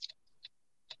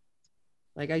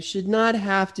 Like, I should not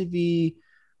have to be,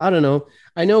 I don't know.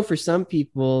 I know for some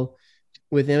people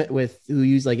with who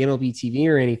use like MLB TV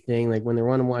or anything, like when they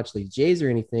want to watch like Jays or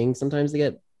anything, sometimes they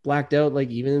get blacked out,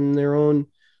 like even in their own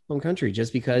home country,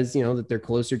 just because, that they're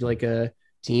closer to like a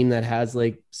team that has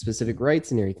like specific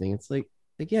rights and everything. It's like,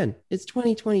 again, it's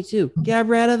 2022. Get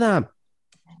rid of them.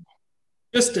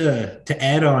 Just to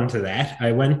add on to that,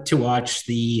 I went to watch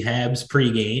the Habs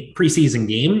preseason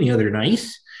game the other night.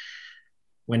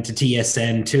 Went to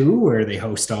TSN 2, where they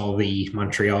host all the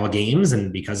Montreal games,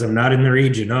 and because I'm not in the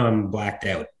region, I'm blacked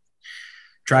out.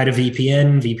 Tried a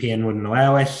VPN wouldn't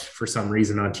allow it for some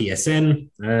reason on TSN.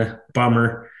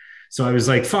 Bummer. So I was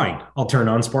like, fine, I'll turn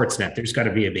on Sportsnet. There's got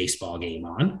to be a baseball game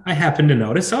on. I happened to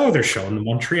notice, they're showing the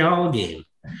Montreal game.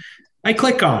 I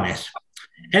click on it,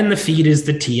 and the feed is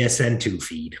the TSN 2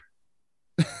 feed.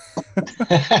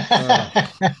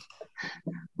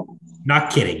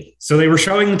 Not kidding. So they were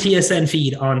showing the TSN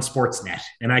feed on Sportsnet,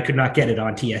 and I could not get it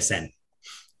on TSN.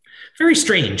 Very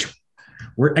strange.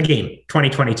 We're, again,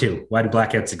 2022. Why do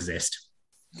blackouts exist?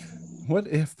 What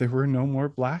if there were no more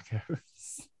blackouts?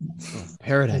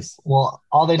 Paradise. Well,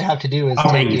 all they'd have to do is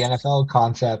take the NFL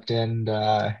concept, and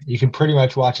you can pretty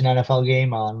much watch an NFL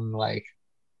game on like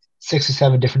 6 or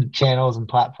 7 different channels and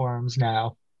platforms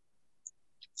now.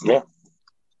 Yeah.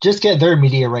 Just get their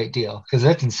media right deal, because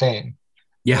that's insane.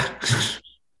 Yeah.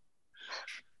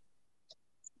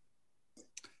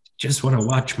 Just want to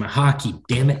watch my hockey,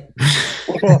 damn it.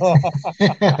 Is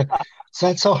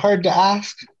that so hard to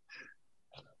ask?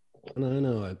 I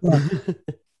know.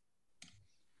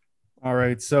 All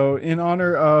right. So in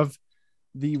honor of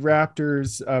the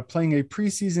Raptors playing a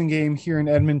preseason game here in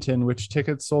Edmonton, which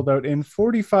tickets sold out in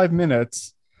 45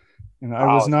 minutes. And I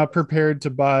was not prepared to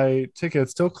buy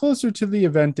tickets till closer to the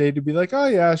event day to be like, oh,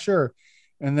 yeah, sure.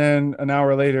 And then an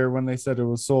hour later, when they said it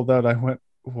was sold out, I went,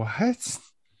 what?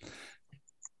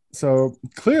 So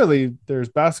clearly there's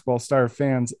basketball star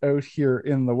fans out here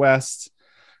in the West,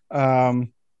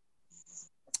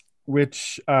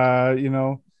 which,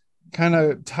 kind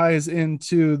of ties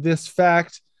into this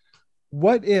fact.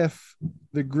 What if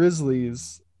the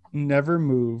Grizzlies never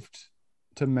moved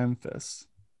to Memphis?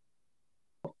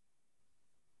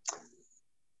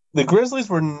 The Grizzlies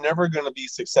were never going to be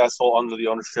successful under the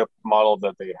ownership model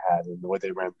that they had and the way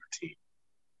they ran their team.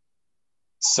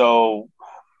 So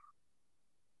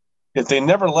if they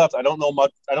never left, I don't know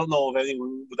much. I don't know if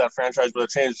anything with that franchise would have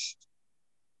changed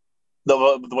the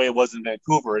way it was in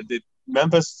Vancouver.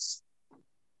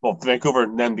 Vancouver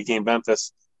then became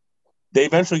Memphis. They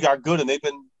eventually got good, and they've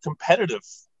been competitive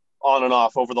on and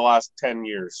off over the last 10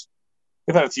 years.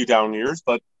 They've had a few down years,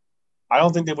 but I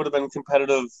don't think they would have been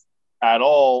competitive at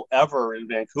all ever in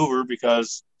Vancouver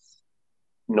because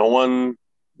first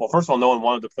of all, no one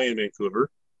wanted to play in Vancouver.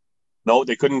 No,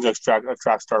 they couldn't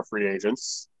attract star free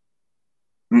agents.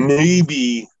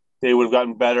 Maybe they would have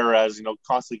gotten better as,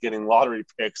 constantly getting lottery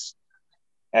picks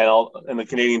and the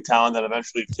Canadian talent that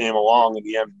eventually came along in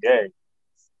the NBA.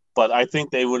 But I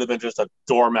think they would have been just a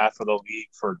doormat for the league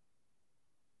for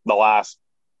the last,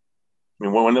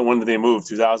 when did they move?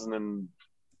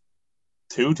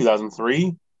 2002,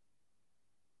 2003?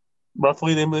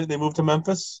 Roughly, they moved to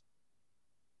Memphis.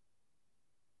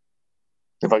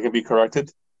 If I can be corrected.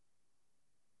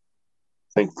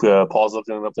 I think Paul's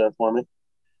looking it up there for me.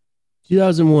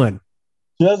 2001.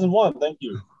 2001, thank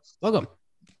you. Welcome.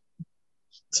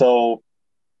 So,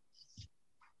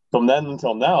 from then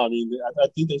until now, I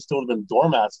think they still have been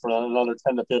doormats for another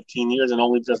 10 to 15 years and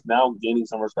only just now gaining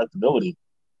some respectability.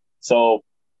 So,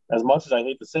 as much as I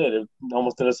hate to say it, it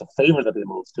almost did us a favor that they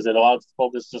moved because it allowed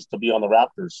focus just to be on the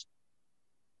Raptors.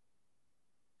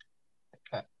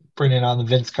 Bringing on the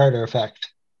Vince Carter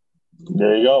effect.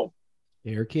 There you go.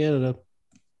 Air Canada.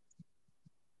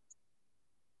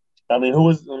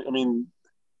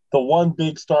 The one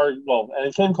big star, and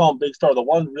I can't call him big star, the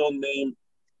one real name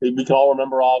We can all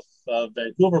remember off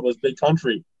Vancouver was Big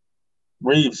Country,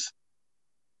 Reeves.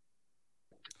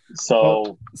 So,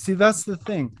 Well, see, that's the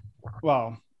thing.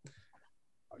 Well,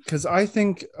 because I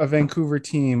think a Vancouver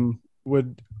team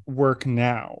would work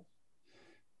now,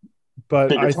 but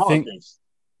bigger I talent think base.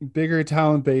 bigger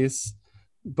talent base.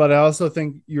 But I also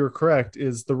think you're correct,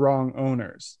 is the wrong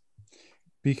owners,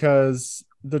 because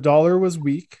the dollar was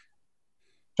weak.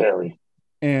 Very.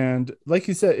 And like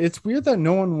you said, it's weird that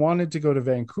no one wanted to go to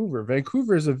Vancouver.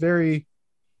 Vancouver is a very,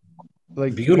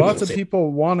 like, Beautiful lots of city.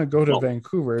 people want to go to Well,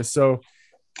 Vancouver. So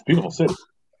Beautiful city.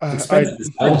 Expensive as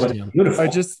hell, but Yeah. beautiful.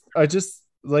 I just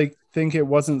like think it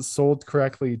wasn't sold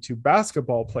correctly to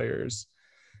basketball players,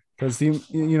 because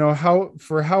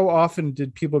how often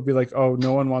did people be like, oh,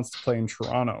 no one wants to play in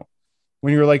Toronto,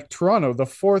 when you're like, Toronto, the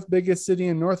fourth biggest city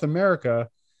in North America,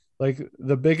 like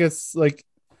the biggest, like,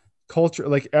 culture,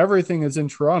 like everything is in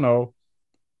Toronto.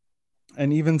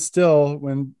 And even still,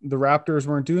 when the Raptors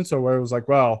weren't doing so well, it was like,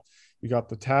 well, you got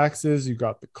the taxes, you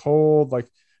got the cold, like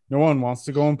no one wants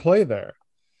to go and play there.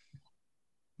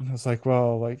 And I was like,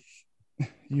 well, like,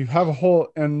 you have a whole,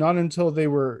 and not until they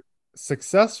were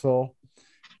successful.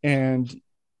 And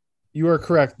you are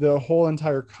correct, the whole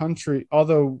entire country,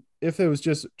 although if it was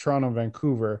just Toronto,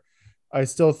 Vancouver, I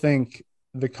still think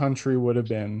the country would have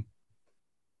been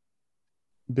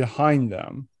behind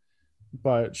them.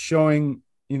 But showing,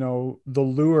 the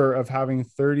lure of having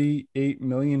 38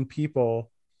 million people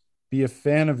be a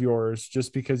fan of yours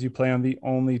just because you play on the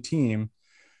only team,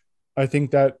 I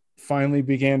think that finally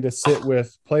began to sit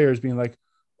with players being like,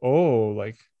 oh,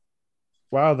 like,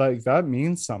 wow, that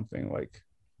means something. Like,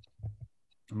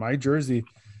 my jersey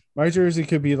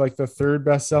could be like the third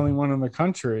best selling one in the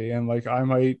country, and like I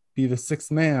might be the sixth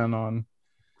man on.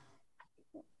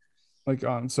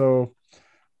 So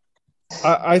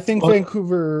I think Well-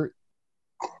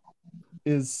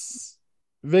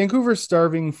 Vancouver's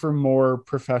starving for more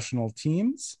professional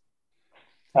teams,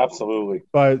 Absolutely.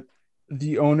 but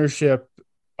the ownership,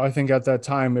 I think at that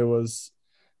time it was,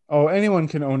 oh, anyone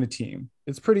can own a team.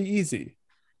 It's pretty easy.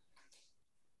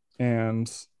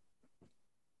 And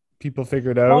people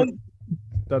figured out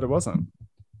that it wasn't.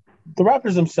 The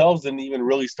Raptors themselves didn't even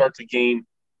really start to gain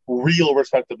real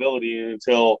respectability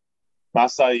until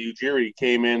Masai Ujiri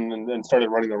came in and started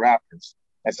running the Raptors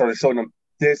and started showing them,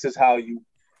 this is how you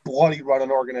bloody run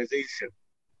an organization.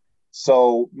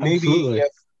 So maybe Absolutely.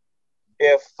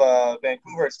 if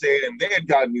Vancouver had stayed and they had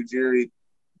gotten Ujiri,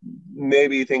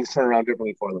 maybe things turn around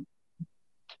differently for them.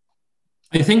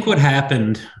 I think what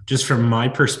happened, just from my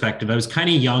perspective, I was kind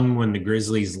of young when the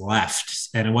Grizzlies left,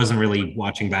 and I wasn't really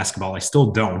watching basketball. I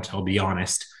still don't, I'll be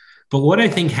honest. But what I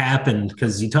think happened,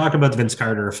 because you talk about the Vince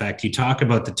Carter effect, you talk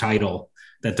about the title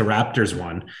that the Raptors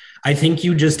won. I think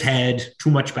you just had too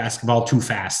much basketball too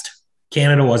fast.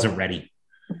 Canada wasn't ready.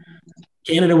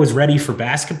 Canada was ready for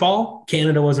basketball.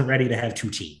 Canada wasn't ready to have two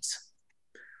teams.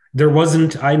 There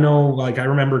wasn't, I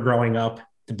remember growing up,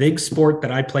 the big sport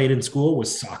that I played in school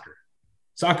was soccer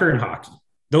and hockey.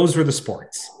 Those were the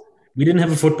sports. We didn't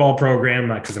have a football program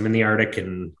because I'm in the Arctic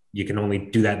and you can only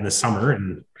do that in the summer,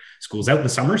 and school's out in the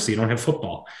summer, so you don't have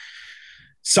football.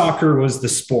 Soccer was the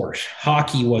sport.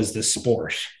 Hockey was the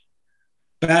sport.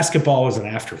 Basketball was an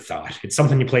afterthought. It's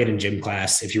something you played in gym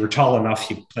class. If you were tall enough,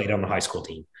 you played on the high school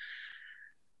team.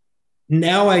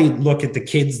 Now I look at the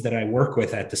kids that I work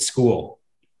with at the school.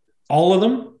 All of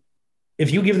them,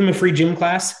 if you give them a free gym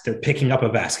class, they're picking up a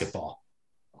basketball.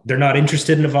 They're not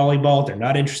interested in a volleyball. They're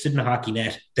not interested in a hockey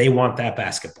net. They want that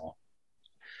basketball.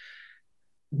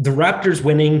 The Raptors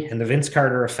winning and the Vince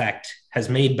Carter effect has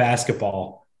made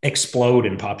basketball explode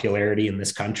in popularity in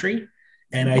this country.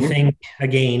 And I think,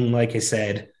 again, like I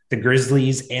said, the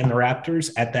Grizzlies and the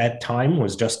Raptors at that time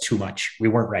was just too much. We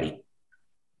weren't ready.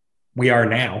 We are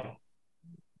now.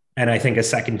 And I think a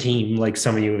second team, like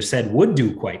some of you have said, would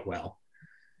do quite well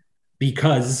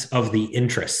because of the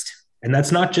interest. And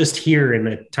that's not just here in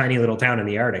a tiny little town in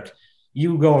the Arctic.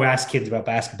 You go ask kids about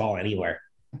basketball anywhere,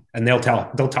 and they'll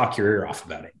talk your ear off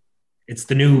about it. It's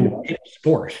the new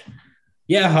sport.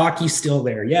 Yeah, hockey's still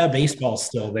there. Yeah, baseball's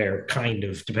still there, kind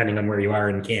of, depending on where you are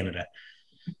in Canada.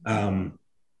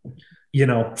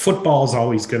 Football's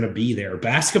always going to be there.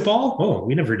 Basketball, oh,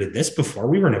 we never did this before.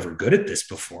 We were never good at this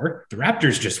before. The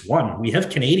Raptors just won. We have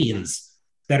Canadians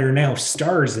that are now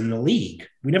stars in the league.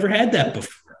 We never had that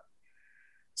before.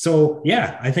 So,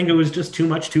 yeah, I think it was just too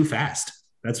much too fast.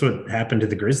 That's what happened to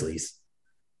the Grizzlies.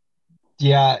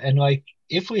 Yeah, and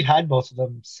if we had both of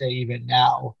them, say even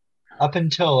now, up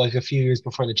until a few years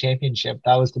before the championship,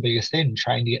 that was the biggest thing,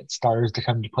 trying to get stars to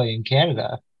come to play in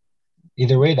Canada.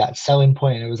 Either way, that selling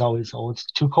point, it was always, oh,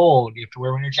 it's too cold, you have to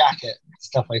wear a winter jacket,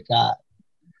 stuff like that.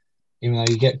 Even though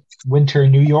you get winter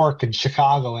in New York and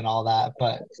Chicago and all that,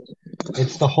 but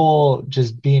it's the whole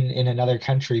just being in another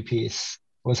country piece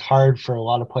was hard for a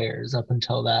lot of players up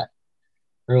until that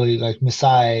early, like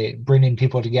Masai bringing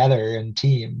people together in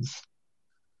teams.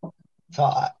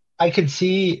 So I could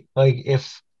see like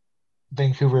if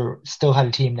Vancouver still had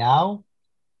a team now,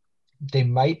 they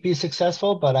might be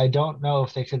successful, but I don't know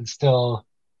if they can still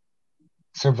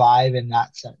survive in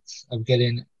that sense of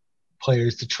getting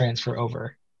players to transfer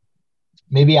over.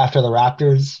 Maybe after the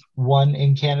Raptors won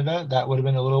in Canada, that would have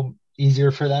been a little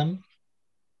easier for them.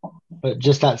 But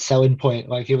just that selling point,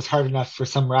 like it was hard enough for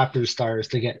some Raptors stars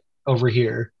to get over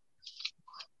here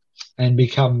and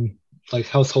become like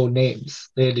household names.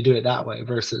 They had to do it that way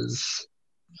versus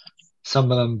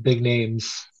some of them big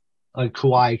names like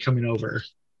Kawhi coming over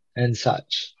and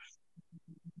such.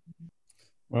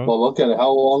 Well, look at it.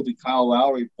 How long did Kyle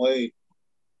Lowry play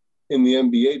in the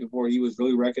NBA before he was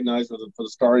really recognized for the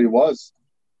star he was?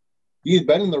 He had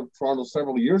been in the Toronto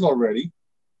several years already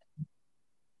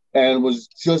and was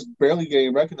just barely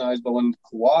getting recognized. But when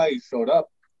Kawhi showed up,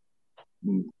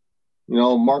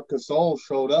 Marc Gasol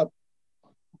showed up,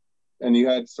 and you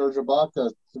had Serge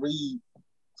Ibaka, three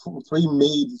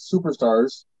made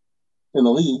superstars in the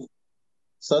league.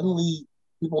 Suddenly,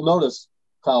 people notice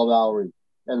Kyle Lowry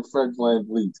and Fred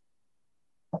VanVleet.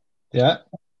 Yeah.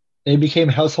 They became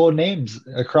household names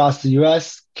across the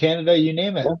US, Canada, you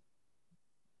name it. Yeah.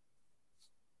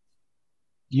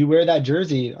 You wear that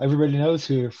jersey, everybody knows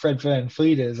who Fred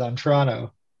VanVleet is on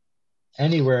Toronto.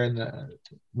 Anywhere in the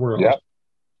world. Yep.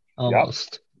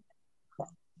 Almost. Yep.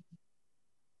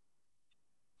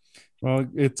 Well,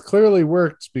 it's clearly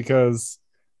worked because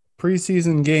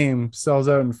preseason game sells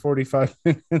out in 45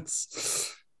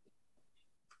 minutes.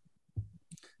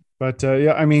 But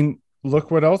yeah, I mean, look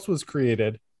what else was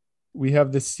created. We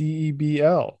have the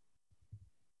CEBL.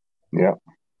 Yeah.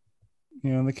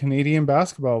 The Canadian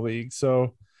Basketball League.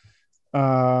 So,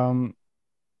 and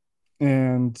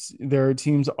there are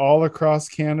teams all across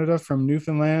Canada from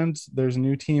Newfoundland. There's a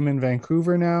new team in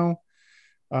Vancouver now.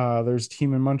 There's a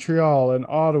team in Montreal and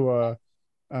Ottawa,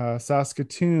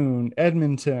 Saskatoon,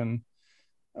 Edmonton.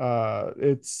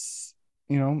 It's,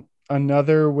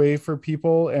 another way for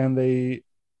people, and they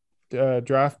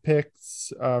draft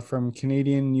picks from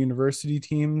Canadian university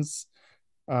teams,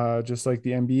 just like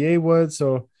the NBA would.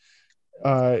 So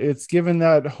it's given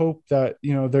that hope that,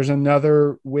 there's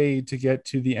another way to get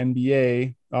to the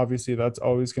NBA. Obviously, that's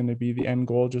always going to be the end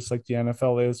goal, just like the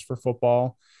NFL is for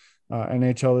football,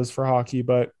 NHL is for hockey,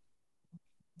 but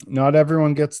not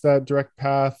everyone gets that direct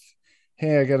path.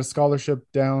 Hey, I get a scholarship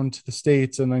down to the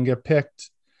States and then get picked.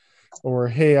 Or,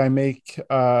 hey, I make,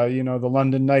 the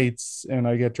London Knights and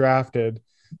I get drafted.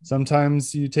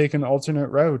 Sometimes you take an alternate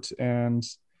route, and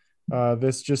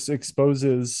this just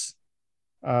exposes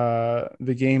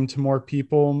the game to more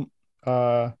people.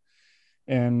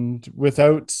 And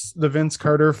without the Vince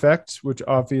Carter effect, which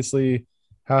obviously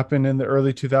happened in the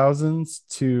early 2000s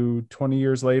to 20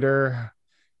 years later,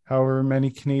 however many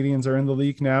Canadians are in the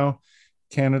league now,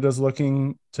 Canada's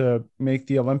looking to make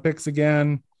the Olympics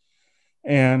again.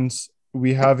 And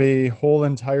we have a whole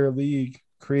entire league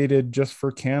created just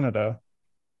for Canada.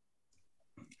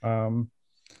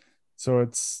 So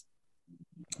it's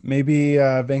maybe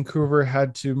Vancouver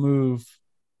had to move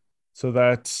so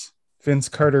that Vince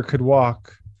Carter could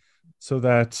walk, so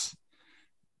that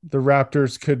the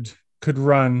Raptors could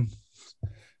run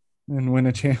and win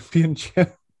a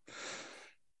championship.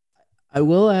 I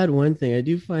will add one thing. I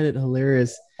do find it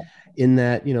hilarious in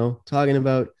that, talking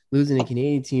about losing a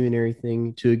Canadian team and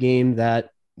everything to a game that,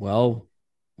 well,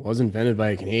 was invented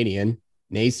by a Canadian,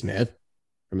 Naismith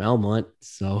from Almont.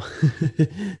 So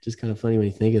just kind of funny when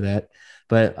you think of that.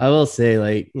 But I will say,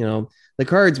 the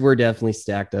cards were definitely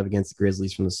stacked up against the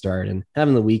Grizzlies from the start, and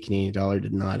having the weak Canadian dollar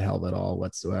did not help at all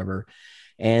whatsoever.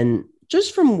 And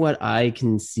just from what I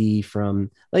can see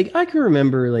from, I can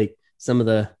remember, some of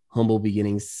the humble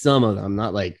beginnings, some of them,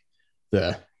 not like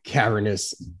the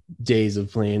cavernous days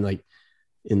of playing,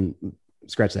 playing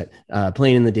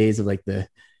in the days of the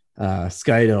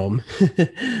Sky Dome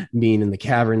being in the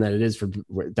cavern that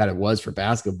it was for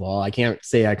basketball. I can't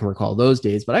say I can recall those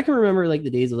days, but I can remember the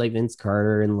days of Vince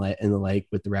Carter and the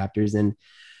with the Raptors. And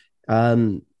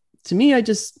to me, I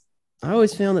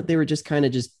always found that they were just kind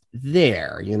of just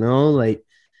there,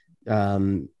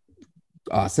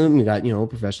 awesome. We got,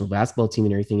 professional basketball team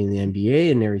and everything in the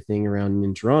NBA and everything around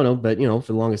in Toronto. But,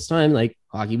 for the longest time,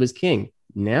 hockey was king.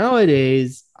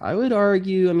 Nowadays, I would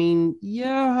argue,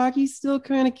 hockey's still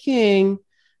kind of king.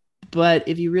 But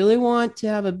if you really want to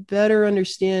have a better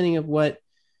understanding of what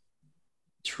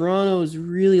Toronto is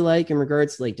really like in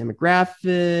regards to like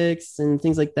demographics and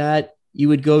things like that, you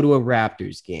would go to a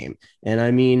Raptors game. And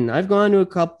I mean, I've gone to a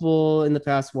couple in the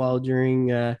past while during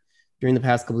the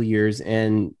past couple of years,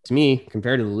 and to me,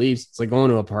 compared to the Leafs, it's like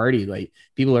going to a party. Like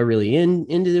people are really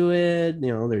into it.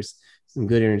 You know, there's some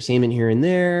good entertainment here and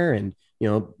there, and you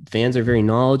know, fans are very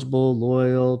knowledgeable,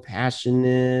 loyal,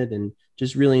 passionate, and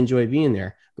just really enjoy being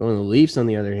there. Going to the Leafs, on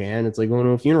the other hand, it's like going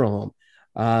to a funeral home.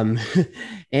 Um,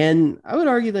 and I would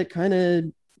argue that kind of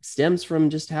stems from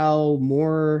just how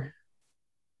more,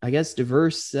 I guess,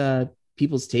 diverse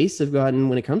people's tastes have gotten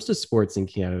when it comes to sports in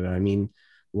Canada. I mean,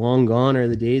 long gone are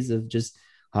the days of just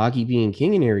hockey being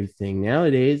king and everything.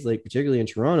 Nowadays, like particularly in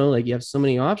Toronto, like you have so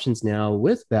many options now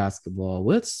with basketball,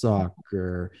 with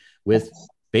soccer, with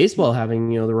baseball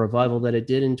having, you know, the revival that it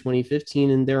did in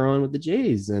 2015 and they're on with the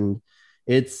Jays. And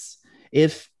it's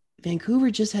if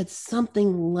Vancouver just had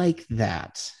something like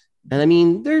that. And I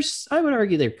mean, I would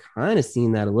argue they're kind of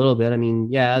seeing that a little bit. I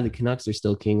mean, yeah, the Canucks are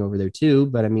still king over there too,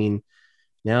 but I mean,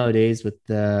 nowadays with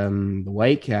the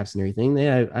Whitecaps and everything,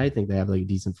 I think they have like a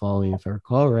decent following if I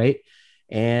recall right.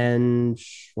 And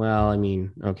well, I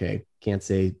mean, okay, can't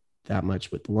say that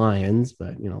much with the Lions,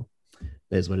 but you know,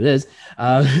 it is what it is.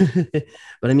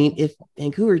 But I mean, if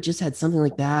Vancouver just had something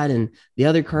like that and the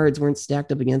other cards weren't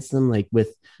stacked up against them, like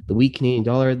with the weak Canadian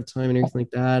dollar at the time and everything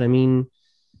like that, I mean,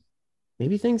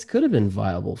 maybe things could have been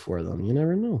viable for them. You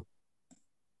never know.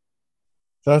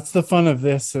 That's the fun of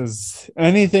this, is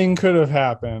anything could have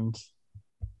happened.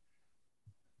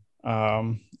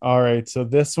 All right, so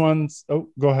this one's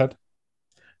go ahead.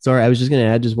 Sorry, I was just gonna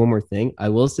add just one more thing. I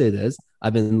will say this.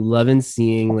 I've been loving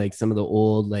seeing like some of the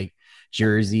old like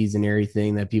jerseys and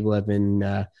everything that people have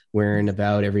been wearing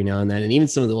about every now and then, and even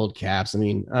some of the old caps. I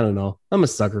mean, I don't know. I'm a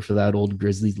sucker for that old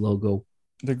Grizzlies logo.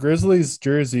 The Grizzlies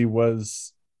jersey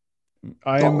was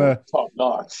I am a top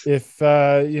notch. If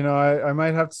you know, I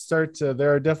might have to start to.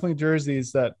 There are definitely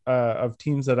jerseys that of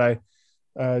teams that I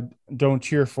don't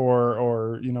cheer for,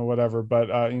 or you know, whatever.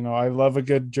 But you know, I love a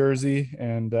good jersey,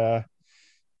 and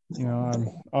you know, I'm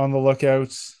on the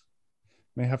lookout.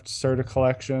 May have to start a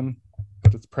collection,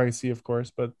 but it's pricey, of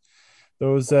course. But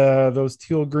those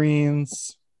teal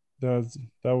greens, those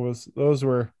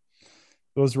were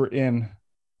in.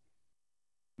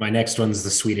 My next one's the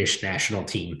Swedish national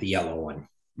team, the yellow one.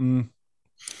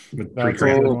 That's a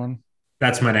good one.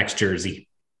 That's my next jersey.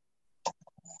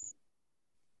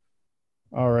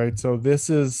 All right, so this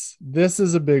is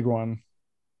a big one.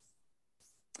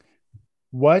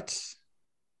 What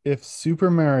if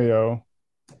Super Mario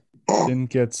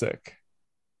didn't get sick?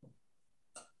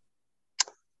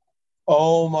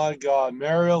 Oh my God,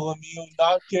 Mario Lemieux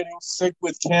not getting sick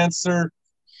with cancer.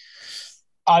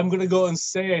 I'm gonna go and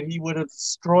say it. He would have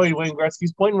destroyed Wayne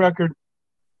Gretzky's point record.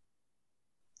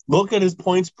 Look at his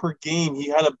points per game. He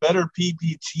had a better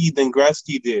PPG than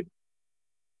Gretzky did,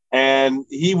 and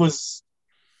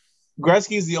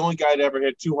Gretzky's the only guy to ever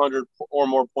hit 200 or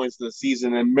more points in the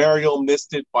season, and Mario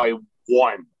missed it by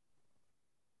 1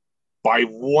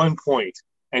 point,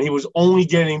 and he was only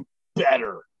getting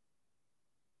better.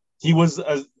 He was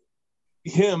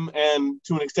him and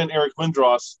to an extent Eric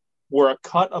Lindros were a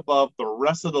cut above the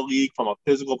rest of the league from a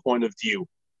physical point of view.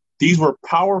 These were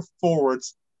power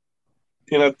forwards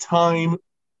in a time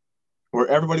where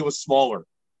everybody was smaller.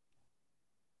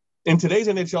 In today's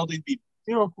NHL, they'd be,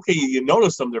 you know, okay, you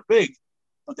notice them, they're big,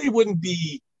 but they wouldn't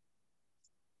be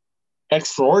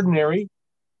extraordinary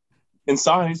in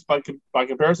size by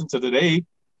comparison to today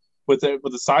with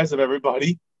the size of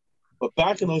everybody. But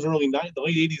back in those the late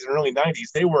 80s and early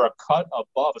 90s, they were a cut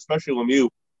above, especially Lemieux,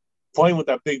 playing with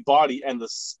that big body and the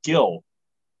skill.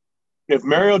 If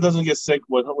Mario doesn't get sick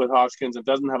with Hodgkins and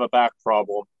doesn't have a back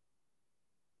problem,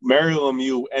 Mario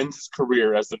Lemieux ends his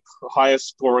career as the highest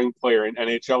scoring player in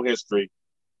NHL history.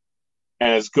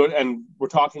 And as good, and we're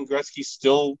talking Gretzky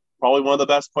still probably one of the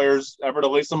best players ever to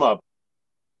lace him up.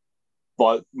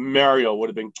 But Mario would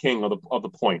have been king of the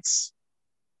points.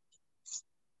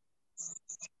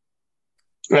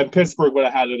 And Pittsburgh would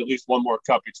have had at least one more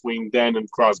cup between then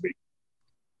and Crosby.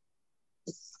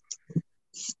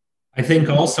 I think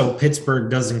also Pittsburgh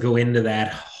doesn't go into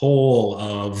that hole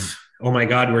of, oh my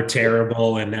God, we're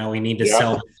terrible and now we need to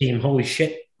sell the team. Holy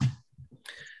shit.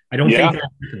 I don't think that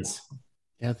happens.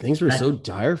 Yeah, things were so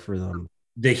dire for them.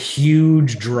 The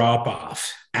huge drop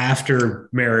off after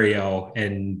Mario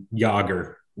and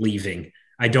Yager leaving,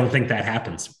 I don't think that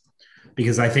happens,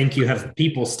 because I think you have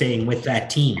people staying with that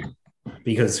team,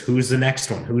 because who's the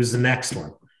next one? Who's the next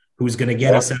one? Who's going to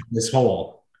get us out of this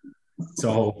hole?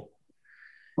 So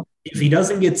if he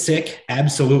doesn't get sick,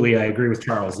 absolutely, I agree with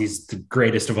Charles. He's the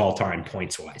greatest of all time,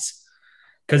 points-wise.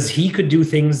 because he could do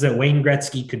things that Wayne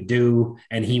Gretzky could do,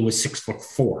 and he was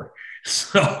 6'4".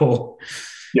 So,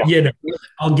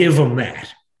 I'll give him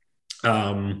that.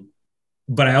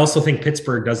 But I also think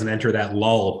Pittsburgh doesn't enter that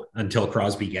lull until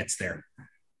Crosby gets there,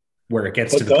 where it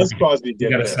gets to the point Crosby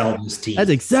get you got to there? sell this team. That's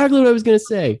exactly what I was going to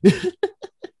say.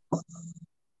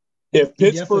 If He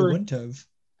definitely Pittsburgh, wouldn't have.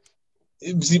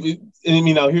 I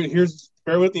mean, now here's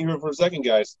bear with me here for a second,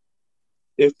 guys.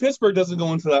 If Pittsburgh doesn't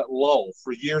go into that lull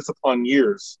for years upon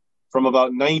years, from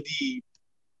about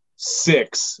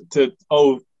 96 to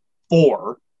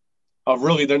 04,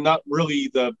 they're not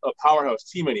really a powerhouse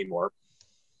team anymore.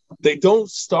 They don't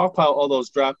stockpile all those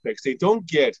draft picks. They don't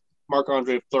get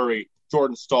Marc-Andre Fleury,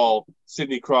 Jordan Staal,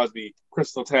 Sidney Crosby,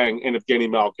 Chris Letang, and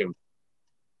Evgeny Malkin,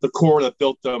 the core that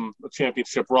built them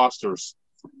championship rosters.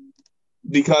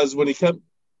 Because when he kept,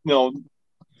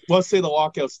 let's say the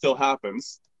lockout still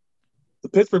happens, the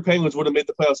Pittsburgh Penguins would have made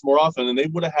the playoffs more often, and they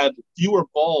would have had fewer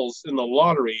balls in the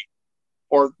lottery,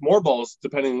 or more balls,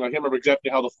 depending. I can't remember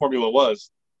exactly how the formula was,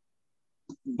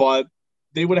 but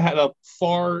they would have had a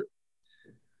far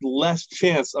less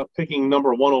chance of picking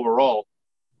number one overall.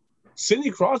 Sidney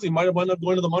Crosby might have wound up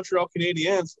going to the Montreal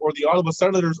Canadiens or the Ottawa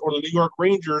Senators or the New York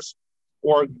Rangers,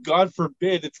 or God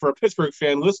forbid, for a Pittsburgh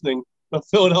fan listening, the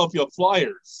Philadelphia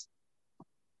Flyers.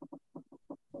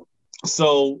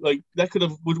 So, that could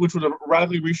have, which would have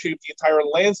radically reshaped the entire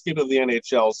landscape of the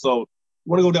NHL. So, you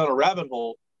want to go down a rabbit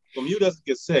hole. Lemieux doesn't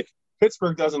get sick.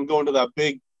 Pittsburgh doesn't go into that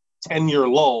big 10-year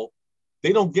lull.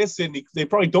 They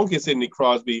probably don't get Sidney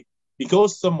Crosby. He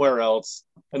goes somewhere else,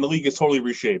 and the league is totally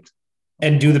reshaped.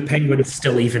 And do the Penguins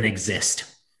still even exist?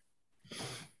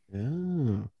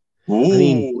 Oh.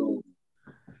 Ooh.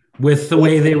 With the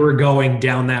way they were going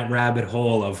down that rabbit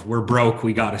hole of we're broke,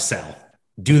 we got to sell.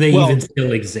 Do they even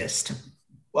still exist?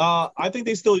 I think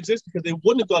they still exist because they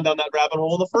wouldn't have gone down that rabbit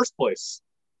hole in the first place.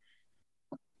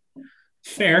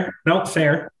 Fair. No,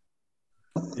 fair.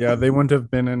 Yeah, they wouldn't have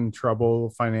been in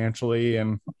trouble financially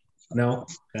and no,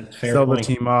 that's fair. Sell point.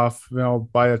 the team off,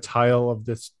 buy a tile of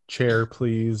this chair,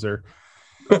 please, or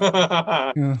you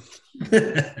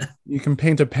can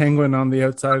paint a penguin on the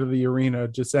outside of the arena.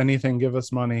 Just anything, give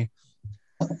us money.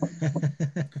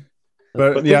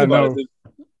 But yeah, no.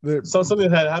 Something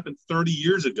that had happened 30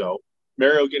 years ago,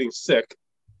 Mario getting sick,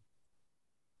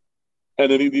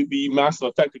 and then the massive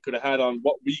effect it could have had on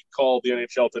what we call the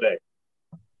NHL today.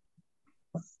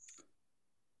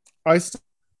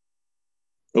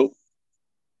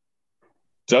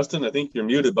 Justin, I think you're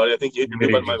muted, buddy. I think you hit your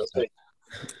mute button by mistake.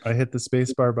 I hit the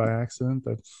space bar by accident.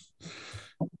 That's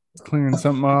clearing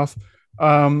something off.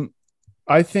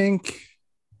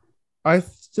 I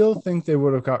still think they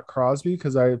would have got Crosby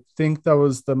because I think that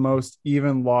was the most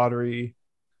even lottery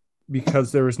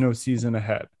because there was no season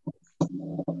ahead.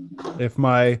 If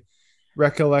my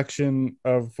recollection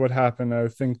of what happened, I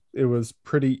think it was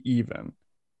pretty even.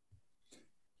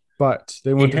 But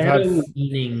they wouldn't have had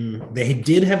they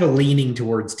did have a leaning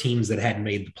towards teams that hadn't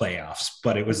made the playoffs,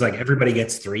 but it was like everybody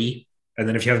gets 3. And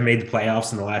then if you haven't made the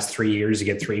playoffs in the last 3 years, you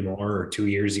get 3 more, or 2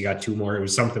 years, you got 2 more. It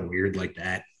was something weird like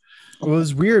that. It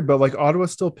was weird, but Ottawa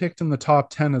still picked in the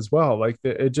top 10 as well.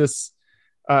 It just,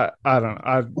 I don't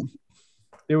know.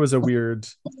 It was a weird,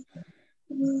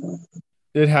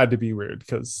 it had to be weird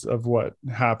because of what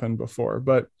happened before,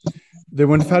 but they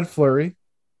wouldn't have had Fleury.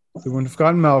 They wouldn't have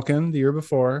gotten Malkin the year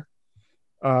before.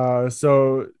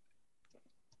 So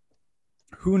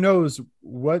who knows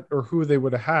what or who they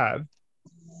would have had.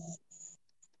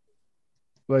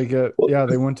 They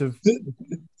wouldn't have.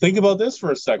 Think about this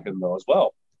for a second, though, as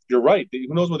well. You're right.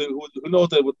 Who knows what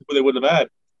they would have had?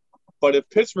 But if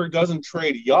Pittsburgh doesn't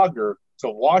trade Yager to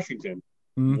Washington,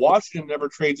 Washington never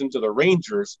trades into the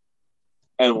Rangers,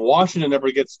 and Washington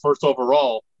never gets first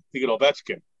overall to get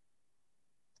Ovechkin.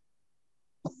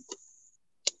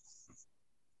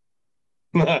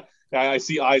 I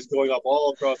see eyes going up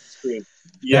all across the screen.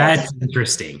 Yes. That's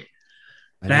interesting.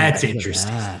 That's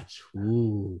interesting.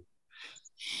 Ooh.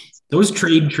 Those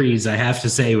trade trees, I have to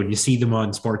say, when you see them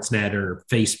on Sportsnet or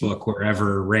Facebook,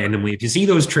 wherever randomly, if you see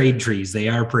those trade trees, they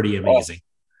are pretty amazing.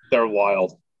 Oh, they're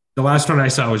wild. The last one I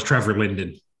saw was Trevor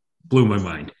Linden. Blew my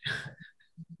mind.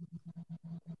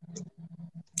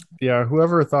 Yeah,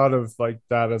 whoever thought of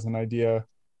that as an idea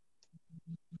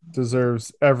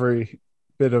deserves every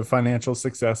bit of financial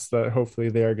success that hopefully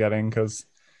they are getting, because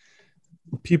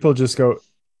people just go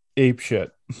ape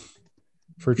shit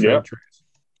for trade trees.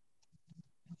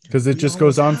 Because it just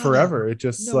goes on forever. It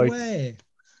just way.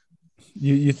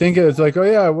 You think it's like, oh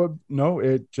yeah, well, no,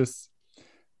 it just,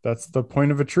 that's the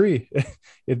point of a tree.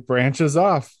 It branches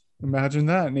off. Imagine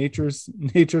that. Nature's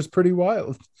pretty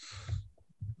wild.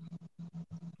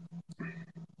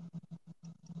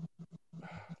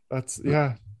 That's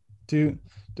yeah.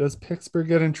 Does Pittsburgh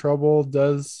get in trouble?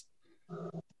 Does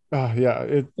yeah,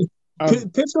 it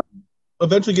Pittsburgh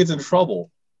eventually gets in trouble,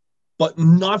 but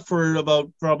not for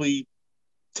about probably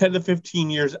 10 to 15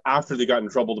 years after they got in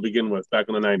trouble to begin with back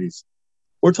in the 90s.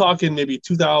 We're talking maybe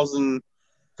 2000,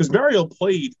 because Mario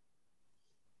played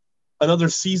another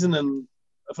season and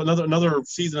another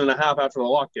season and a half after the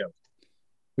lockout.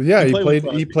 yeah, he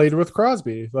played with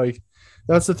Crosby. Like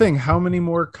that's the thing. How many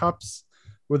more cups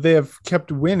would they have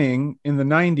kept winning in the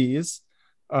 90s?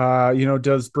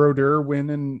 Does Brodeur win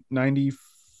in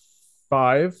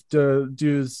 95? Do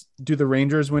the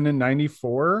Rangers win in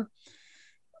 94?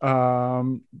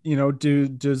 Do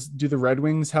the Red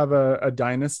Wings have a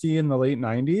dynasty in the late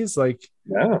 90s? Like,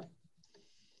 yeah.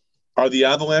 Are the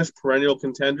Avalanche perennial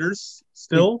contenders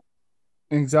still?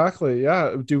 Exactly.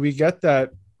 Yeah. Do we get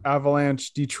that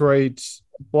Avalanche Detroit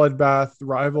bloodbath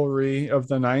rivalry of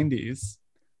the 90s?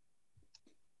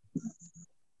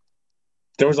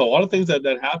 There was a lot of things that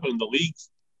happened in the league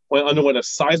underwent a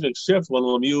seismic shift when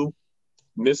Lemieux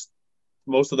missed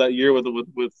most of that year with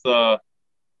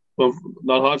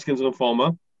non-Hodgkin's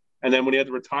lymphoma, and then when he had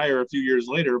to retire a few years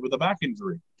later with a back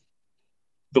injury.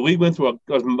 The league went through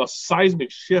a seismic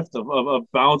shift of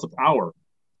balance of power.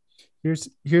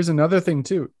 Here's another thing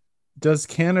too. Does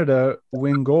Canada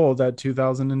win gold at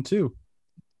 2002?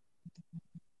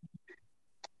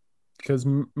 Because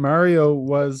Mario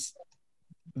was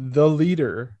the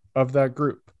leader of that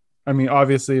group. I mean,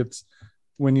 obviously, it's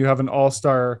when you have an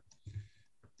all-star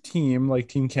team like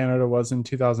Team Canada was in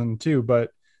 2002,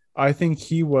 but I think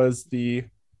he was the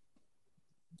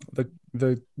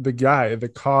guy,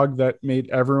 the cog that made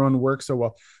everyone work so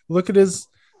well. Look at his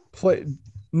play.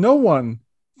 No one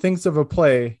thinks of a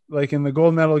play like in the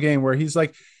gold medal game where he's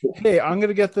like, hey, I'm going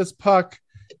to get this puck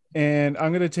and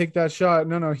I'm going to take that shot.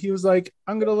 No, he was like,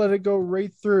 I'm going to let it go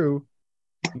right through.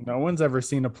 No one's ever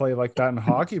seen a play like that in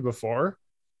hockey before.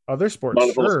 Other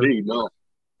sports, sure. Speed, no.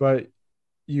 But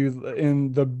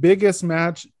in the biggest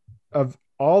match of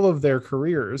all of their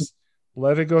careers,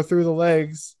 let it go through the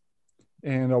legs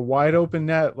and a wide open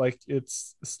net. Like,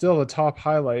 it's still a top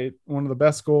highlight. One of the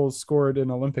best goals scored in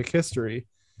Olympic history.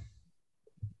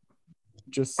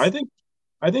 I think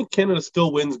Canada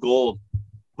still wins gold,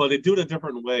 but they do it a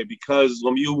different way because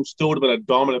Lemieux still would have been a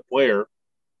dominant player.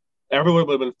 Everyone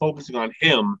would have been focusing on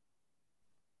him.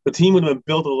 The team would have been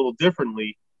built a little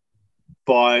differently,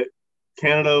 but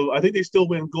Canada, I think they still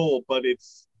win gold, but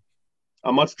it's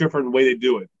a much different way they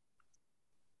do it.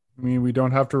 I mean, we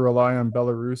don't have to rely on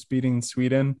Belarus beating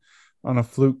Sweden on a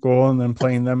fluke goal and then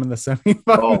playing them in the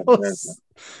semifinals.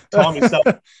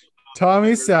 Oh,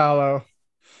 Tommy Salo.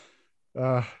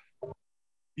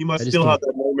 You must still have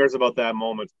the nightmares about that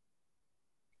moment.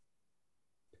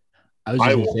 I was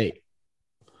just going to say.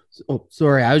 Oh,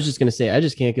 sorry. I was just going to say, I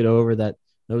just can't get over that.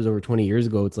 That was over 20 years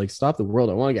ago. It's like, stop the world.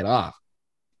 I want to get off.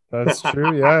 That's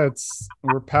true. Yeah,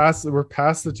 we're past the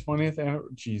 20th.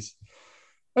 Jeez,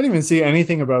 I didn't even see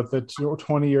anything about the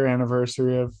 20-year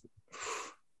anniversary of.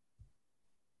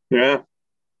 Yeah.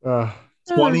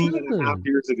 20 and a half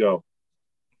years ago.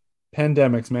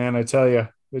 Pandemics, man. I tell you,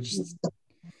 they just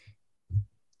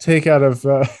take out of.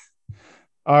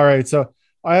 All right, so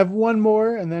I have one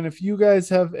more, and then if you guys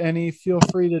have any, feel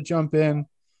free to jump in.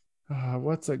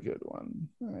 What's a good one?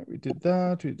 All right, we did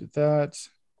that.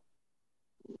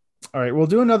 All right, we'll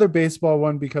do another baseball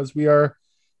one because we are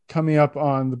coming up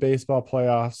on the baseball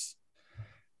playoffs.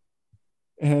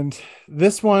 And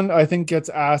this one, I think, gets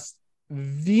asked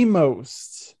the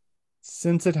most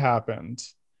since it happened.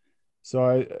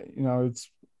 So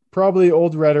it's probably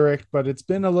old rhetoric, but it's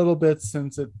been a little bit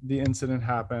since the incident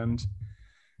happened.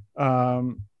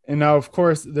 And now, of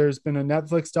course, there's been a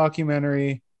Netflix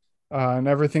documentary and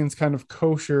everything's kind of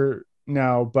kosher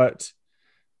now. But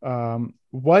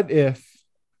what if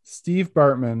Steve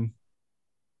Bartman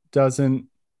doesn't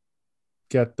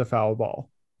get the foul ball?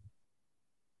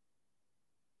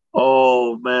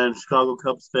 Oh, man, Chicago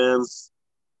Cubs fans,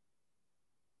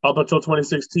 up until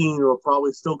 2016, were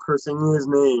probably still cursing his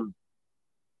name.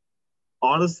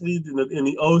 Honestly, in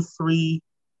the 03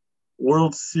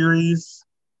 World Series,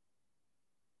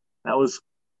 that was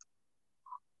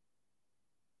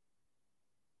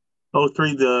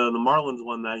 03, the Marlins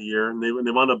won that year, and they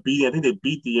wound up beating, I think they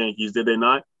beat the Yankees, did they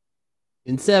not?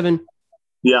 In 7.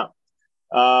 Yeah.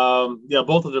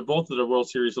 Both of the World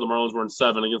Series for the Marlins were in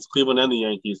 7 against Cleveland and the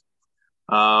Yankees.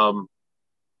 I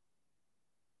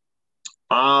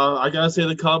gotta say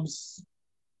the Cubs,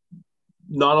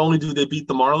 not only do they beat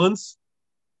the Marlins,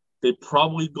 they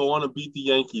probably go on and beat the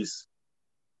Yankees.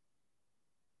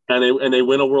 And they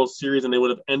win a World Series, and they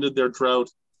would have ended their drought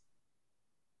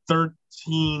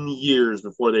 13 years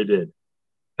before they did.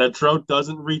 That drought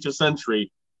doesn't reach a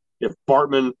century if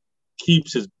Bartman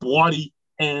keeps his bloody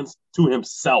hands to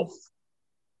himself.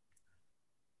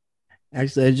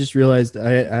 Actually, I just realized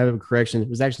I have a correction. It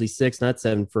was actually 6, not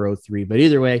 7 for 03. But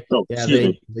either way, yeah,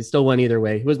 they still won either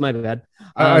way. It was my bad.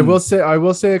 I will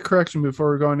say a correction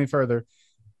before we go any further.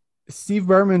 Steve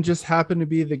Bartman just happened to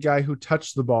be the guy who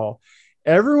touched the ball.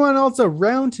 Everyone else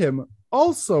around him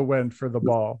also went for the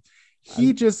ball.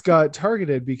 He just got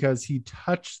targeted because he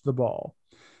touched the ball.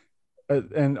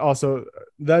 And also,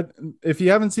 that if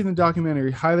you haven't seen the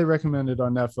documentary, highly recommended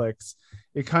on Netflix.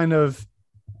 It kind of,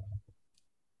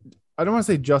 I don't want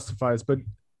to say justifies, but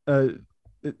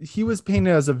he was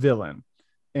painted as a villain,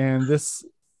 and this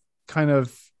kind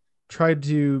of tried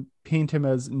to paint him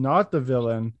as not the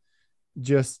villain,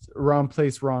 just wrong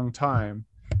place, wrong time.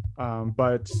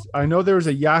 But I know there was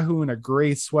a Yahoo in a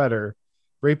gray sweater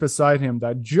right beside him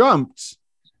that jumped,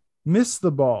 missed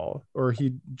the ball, or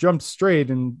he jumped straight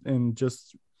and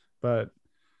just, but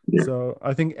yeah. So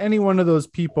I think any one of those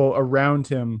people around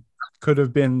him could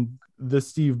have been the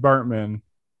Steve Bartman,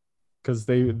 because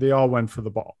they all went for the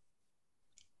ball.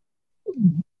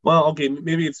 Well, okay,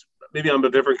 maybe I'm a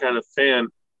different kind of fan,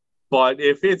 but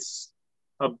if it's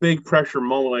a big pressure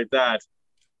moment like that,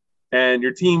 and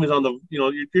your team is on the,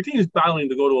 your team is battling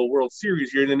to go to a World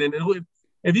Series here, and then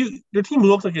if your team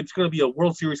looks like it's going to be a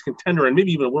World Series contender and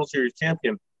maybe even a World Series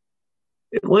champion,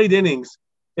 in late innings,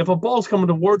 if a ball's coming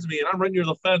towards me and I'm right near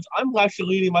the fence, I'm actually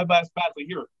leading my best bat to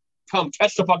here. Come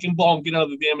catch the fucking ball and get out of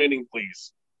the damn inning,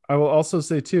 please. I will also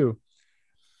say too,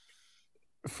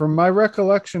 from my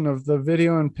recollection of the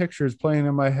video and pictures playing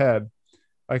in my head,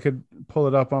 I could pull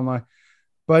it up online,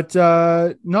 but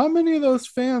not many of those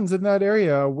fans in that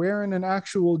area are wearing an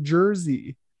actual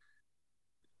jersey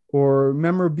or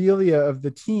memorabilia of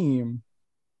the team.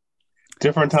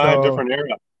 Different time, different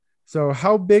era. So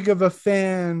how big of a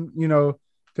fan,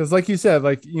 because like you said,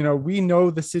 we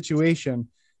know the situation.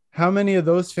 How many of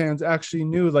those fans actually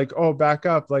knew, oh, back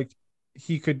up,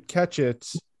 he could catch it?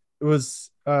 It was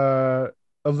Alou,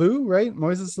 right?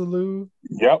 Moises Alou.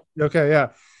 Yep. Okay,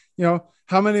 yeah.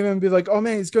 How many of them be like, oh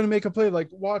man, he's going to make a play,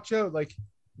 watch out.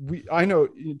 I know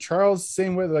Charles,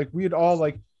 same way, we'd all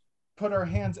put our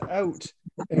hands out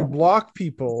and block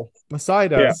people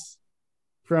beside us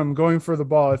from going for the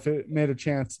ball if it made a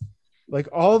chance.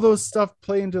 All those stuff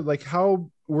play into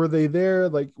how were they there?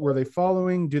 Were they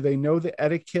following? Do they know the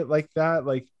etiquette like that?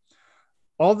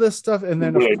 All this stuff. And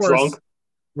then of course,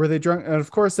 were they drunk? And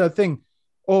of course that thing,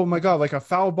 oh my God, a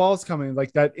foul ball's coming.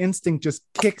 That instinct just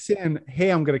kicks in. Hey,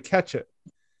 I'm going to catch it.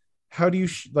 How do you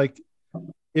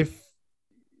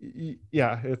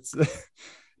it's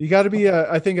you got to be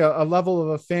I think a level of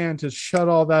a fan to shut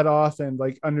all that off and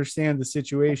understand the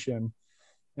situation.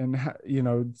 And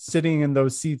sitting in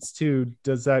those seats too,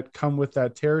 does that come with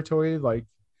that territory? I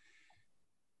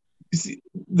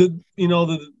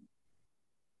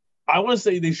want to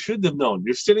say they should have known.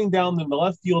 You're sitting down in the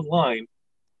left field line.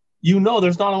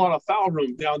 There's not a lot of foul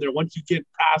room down there once you get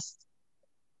past,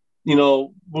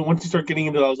 once you start getting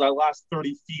into those last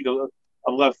 30 feet of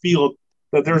left field,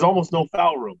 that there's almost no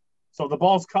foul room. So if the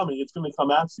ball's coming, it's going to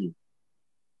come at you.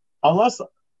 Unless,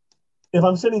 if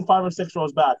I'm sitting 5 or 6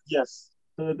 rows back, yes,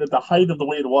 at the height of the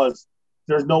way it was,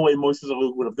 there's no way Moises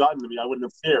Alou would have gotten to me. I wouldn't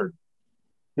have cared.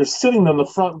 You're sitting in the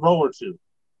front row or two.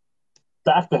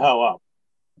 Back the hell up.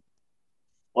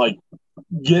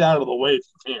 Get out of the way if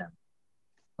you can.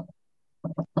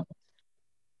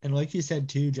 And like you said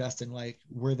too, Justin,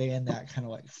 were they in that kind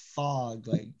of fog,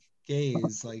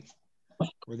 gaze,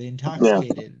 were they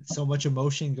intoxicated? Yeah. So much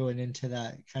emotion going into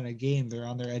that kind of game. They're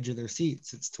on their edge of their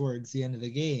seats. It's towards the end of the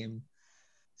game.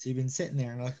 So you've been sitting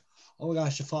there and oh my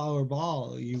gosh, a flower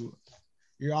ball.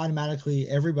 You're automatically,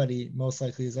 everybody most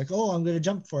likely is oh, I'm going to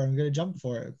jump for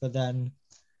it. But then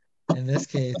in this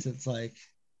case, it's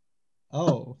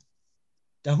oh,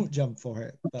 don't jump for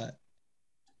it. But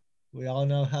we all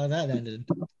know how that ended.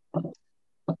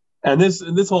 And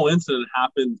this whole incident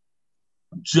happened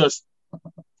just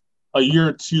a year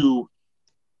or two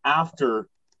after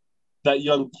that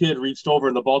young kid reached over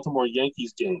in the Baltimore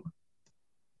Yankees game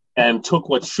and took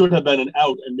what should have been an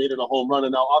out and made it a home run.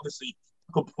 And now, obviously,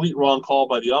 complete wrong call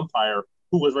by the umpire,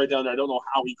 who was right down there. I don't know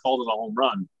how he called it a home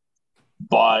run,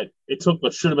 but it took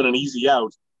what should have been an easy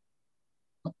out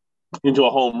into a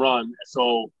home run.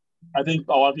 So I think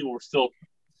a lot of people were still,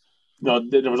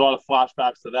 there was a lot of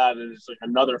flashbacks to that, and it's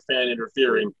another fan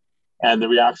interfering, and the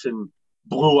reaction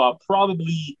blew up,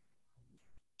 probably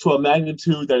to a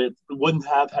magnitude that it wouldn't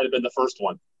have had it been the first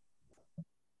one.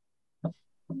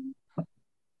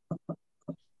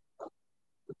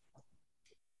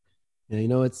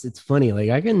 Yeah, it's funny.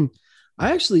 Like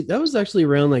that was actually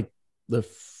around like the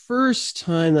first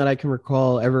time that I can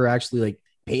recall ever actually like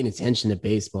paying attention to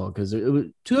baseball, because it was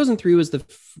 2003 was the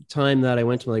time that I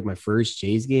went to like my first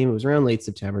Jays game. It was around late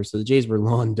September, so the Jays were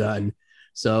long done.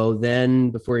 So then,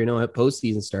 before you know it,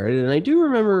 postseason started, and I do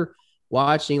remember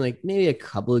watching like maybe a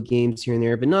couple of games here and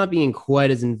there, but not being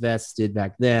quite as invested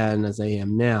back then as I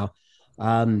am now.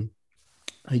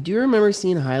 I do remember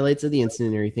seeing highlights of the incident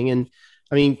and everything, and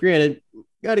I mean, granted,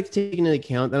 got to take into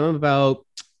account that I'm about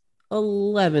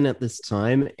 11 at this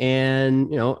time,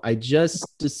 and I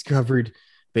just discovered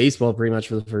baseball pretty much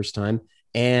for the first time,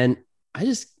 and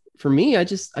I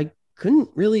couldn't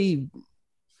really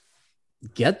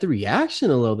get the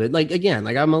reaction a little bit. Like, again,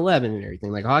 like I'm 11 and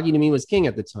everything, like hockey to me was king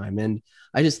at the time, and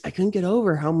I couldn't get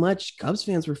over how much Cubs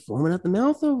fans were foaming at the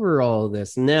mouth over all of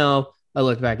this. And now I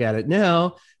look back at it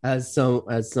now as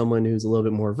someone who's a little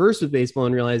bit more versed with baseball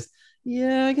and realized,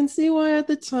 yeah, I can see why at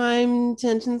the time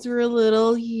tensions were a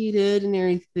little heated and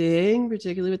everything,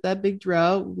 particularly with that big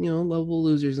drought, lovable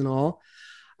losers and all.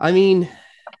 I mean,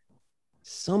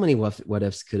 so many what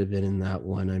ifs could have been in that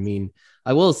one. I mean,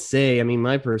 I will say,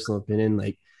 my personal opinion,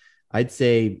 like I'd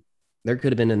say there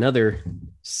could have been another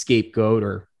scapegoat,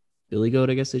 or Billy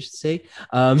Goat, I guess I should say,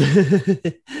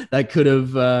 that could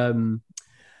have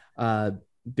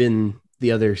been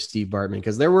the other Steve Bartman,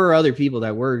 because there were other people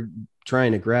that were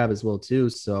trying to grab as well too.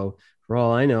 So for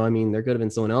all I know, there could have been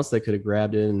someone else that could have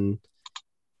grabbed it, and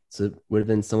so it would have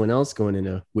been someone else going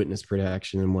into witness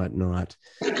protection and whatnot.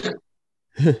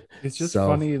 It's just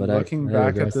funny looking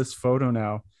back at this photo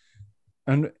now,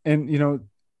 and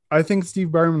I think Steve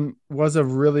Bartman was a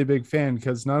really big fan,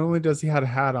 because not only does he had a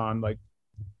hat on, like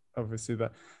obviously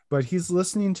that, but he's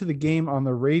listening to the game on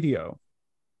the radio.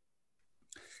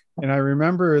 And I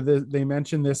remember that they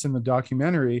mentioned this in the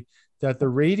documentary, that the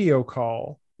radio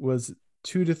call was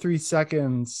 2 to 3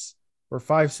 seconds or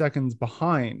 5 seconds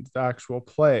behind the actual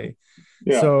play.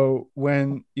 Yeah. So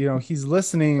when, he's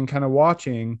listening and kind of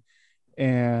watching,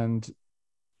 and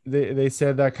they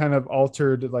said that kind of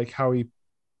altered like how he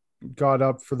got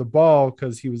up for the ball,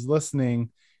 because he was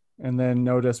listening and then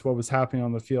noticed what was happening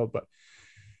on the field. But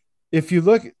if you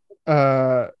look,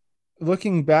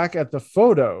 looking back at the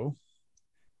photo,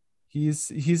 he's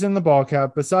in the ball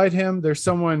cap. Beside him, there's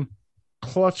someone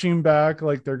clutching back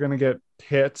like they're going to get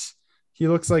hit. He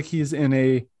looks like he's in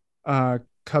a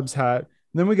Cubs hat.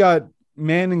 And then we got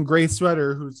man in gray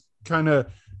sweater who's kind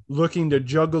of looking to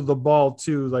juggle the ball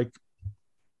too, like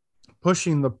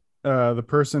pushing the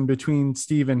person between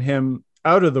Steve and him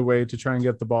out of the way to try and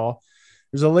get the ball.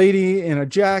 There's a lady in a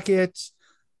jacket.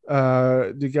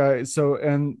 The guy, so,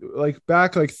 and like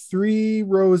back, like 3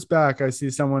 rows back, I see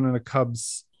someone in a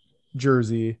Cubs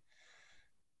jersey.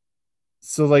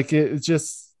 So like it's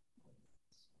just,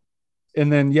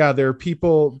 and then there are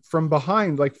people from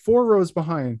behind, like 4 rows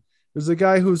behind. There's a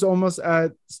guy who's almost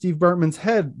at Steve Bartman's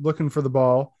head looking for the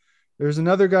ball. There's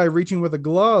another guy reaching with a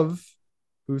glove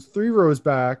who's 3 rows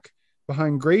back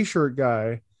behind gray shirt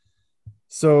guy.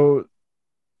 So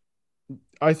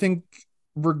I think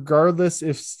regardless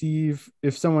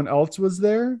if someone else was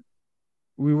there,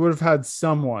 we would have had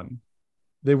someone.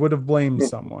 They would have blamed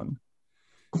someone.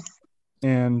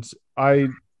 And I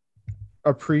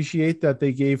appreciate that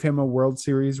they gave him a World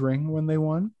Series ring when they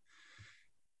won.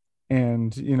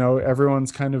 And,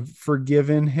 everyone's kind of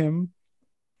forgiven him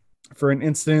for an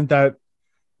incident that,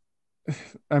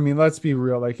 let's be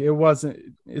real. Like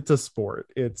it's a sport.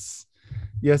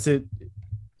 Yes, it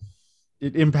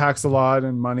impacts a lot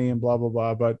and money and blah, blah,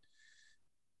 blah. But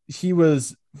he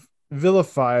was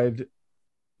vilified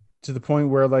to the point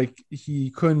where like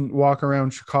he couldn't walk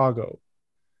around Chicago,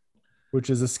 which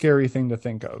is a scary thing to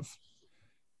think of.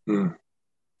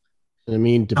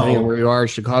 Depending on where you are,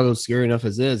 Chicago's scary enough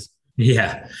as is.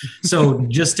 Yeah. So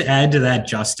just to add to that,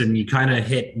 Justin, you kind of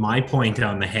hit my point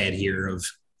on the head here of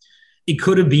it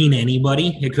could have been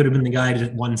anybody. It could have been the guy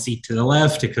 1 seat to the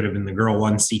left. It could have been the girl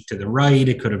 1 seat to the right.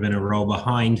 It could have been a row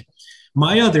behind.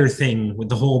 My other thing with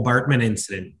the whole Bartman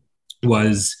incident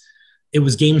was it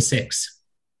was game 6.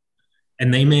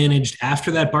 And they managed,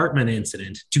 after that Bartman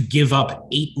incident, to give up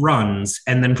 8 runs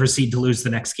and then proceed to lose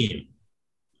the next game.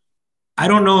 I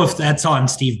don't know if that's on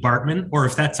Steve Bartman or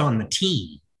if that's on the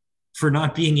team for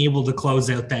not being able to close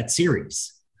out that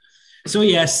series. So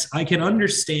yes, I can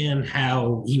understand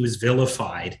how he was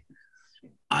vilified.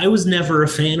 I was never a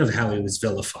fan of how he was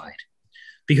vilified,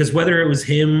 because whether it was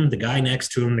him, the guy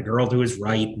next to him, the girl to his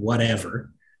right,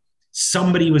 whatever,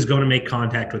 somebody was going to make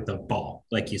contact with the ball,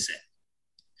 like you said.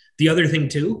 The other thing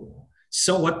too,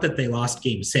 so what that they lost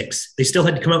game 6? They still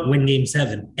had to come out and win game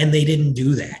 7, and they didn't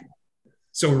do that.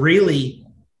 So really,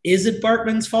 is it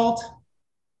Bartman's fault?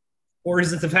 Or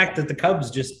is it the fact that the Cubs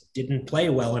just didn't play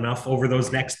well enough over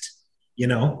those next,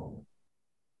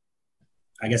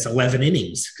 I guess 11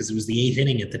 innings, because it was the eighth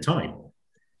inning at the time.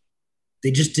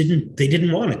 They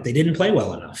didn't want it. They didn't play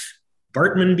well enough.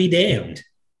 Bartman be damned.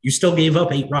 You still gave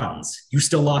up 8 runs. You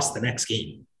still lost the next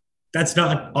game. That's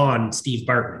not on Steve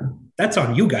Bartman. That's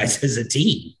on you guys as a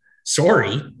team.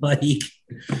 Sorry.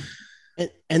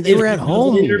 And they were at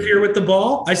home. Interfere with the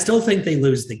ball. I still think they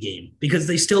lose the game because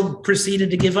they still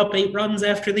proceeded to give up 8 runs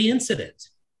after the incident.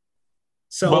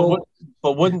 So,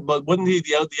 wouldn't the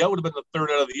out would have been the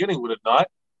third out of the inning? Would it not?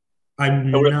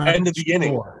 It would have ended the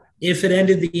inning. If it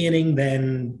ended the inning,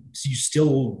 then you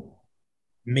still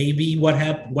maybe what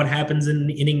happens in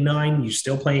inning 9? You're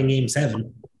still playing game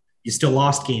 7. You still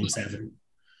lost game 7.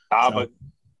 But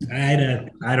I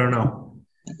don't know.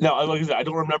 No, like I said, I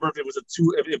don't remember if it was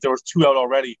if there was 2 out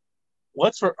already.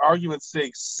 Let's, for argument's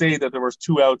sake, say that there was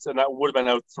 2 outs and that would have been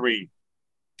out 3.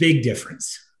 Big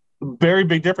difference. Very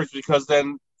big difference, because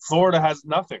then Florida has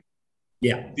nothing.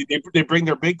 Yeah. They bring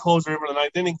their big closer in for the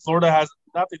 9th inning. Florida has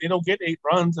nothing. They don't get 8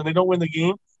 runs and they don't win the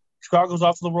game. Chicago's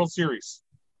off to the World Series.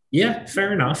 Yeah,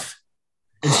 fair enough.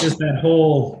 It's just that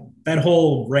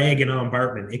whole ragging on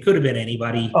Bartman. It could have been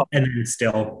anybody, and then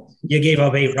still you gave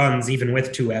up 8 runs even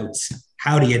with 2 outs.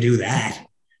 How do you do that?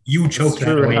 You choked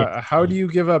that away. How do you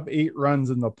give up 8 runs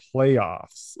in the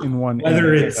playoffs in one?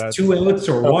 Whether it's 2 outs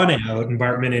or 1 out and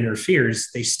Bartman interferes,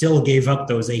 they still gave up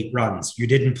those 8 runs. You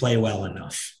didn't play well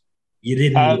enough. You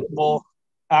didn't.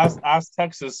 Ask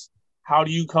Texas. How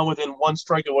do you come within 1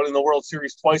 strike of winning the World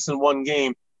Series twice in one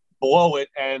game, blow it,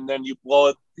 and then you blow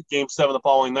it game 7 the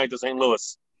following night to St.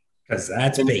 Louis? Because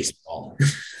that's baseball.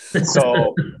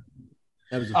 So,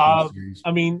 that was a series.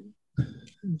 I mean,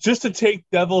 just to take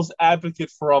devil's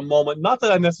advocate for a moment, not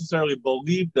that I necessarily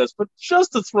believe this, but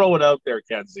just to throw it out there,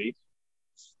 Kenzie.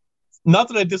 Not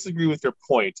that I disagree with your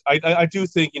point. I do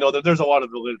think, that there's a lot of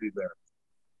validity there.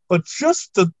 But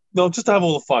just to have a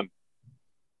little fun.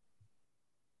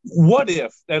 What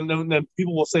if, and then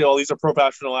people will say, oh, these are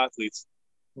professional athletes.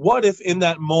 What if in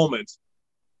that moment,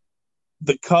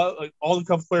 all the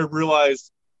Cubs players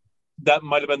realized that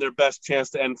might have been their best chance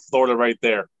to end Florida right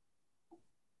there?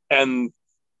 And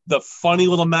the funny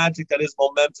little magic that is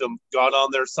momentum got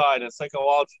on their side, and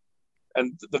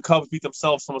the Cubs beat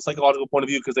themselves from a psychological point of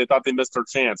view because they thought they missed their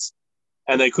chance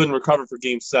and they couldn't recover for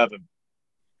game 7.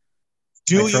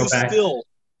 Do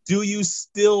you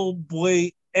still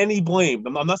blame any blame?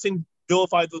 I'm not saying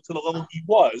vilify to the level he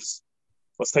was.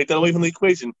 Let's take that away from the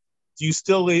equation. Do you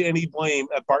still lay any blame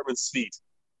at Bartman's feet?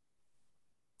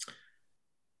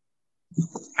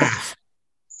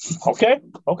 Okay.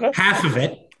 Half of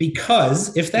it,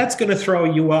 because if that's going to throw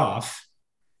you off,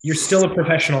 you're still a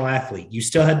professional athlete. You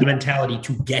still had the mentality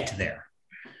to get there.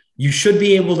 You should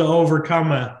be able to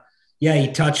overcome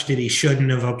he touched it, he shouldn't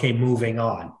have, okay, moving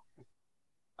on.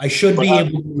 I should be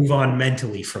able to move on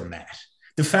mentally from that.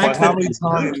 The fact that how many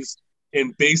times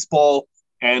in baseball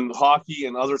and hockey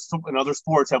and other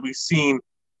sports have we seen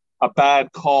a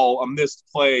bad call, a missed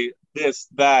play, this,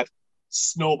 that,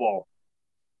 snowball?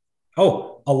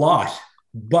 Oh, a lot.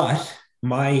 But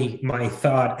my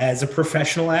thought as a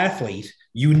professional athlete,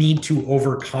 you need to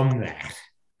overcome that.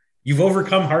 You've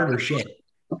overcome harder shit.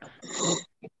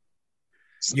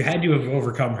 You had to have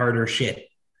overcome harder shit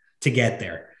to get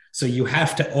there. So you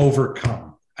have to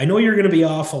overcome. I know you're going to be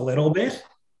off a little bit,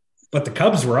 but the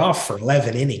Cubs were off for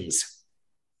 11 innings.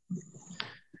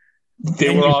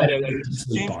 They were off.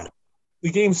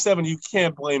 The game 7, you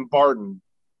can't blame Barton.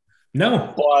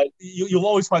 No. But you'll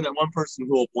always find that one person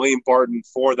who will blame Barton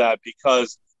for that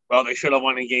because, well, they should have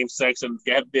won in game 6 and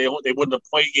they wouldn't have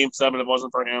played game 7 if it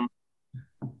wasn't for him.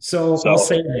 So I'll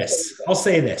say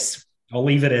this. I'll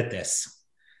leave it at this.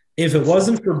 If it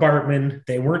wasn't for Bartman,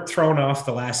 they weren't thrown off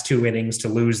the last 2 innings to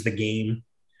lose the game.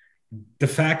 The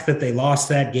fact that they lost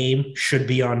that game should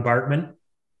be on Bartman.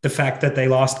 The fact that they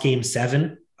lost game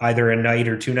 7, either a night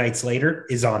or 2 nights later,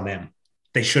 is on them.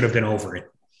 They should have been over it.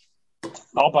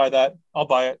 I'll buy that. I'll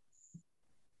buy it.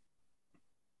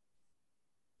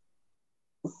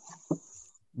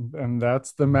 And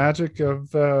that's the magic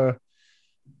of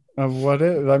what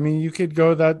it. I mean, you could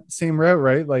go that same route,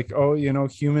 right? Like,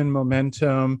 human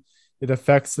momentum, it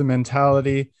affects the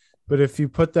mentality. But if you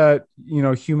put that,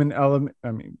 human element,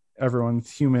 I mean,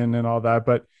 everyone's human and all that,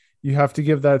 but you have to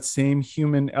give that same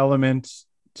human element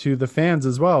to the fans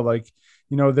as well. Like,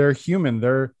 they're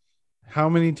human. How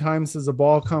many times does a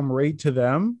ball come right to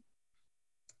them?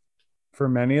 For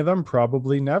many of them,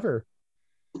 probably never.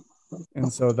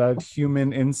 And so that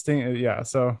human instinct,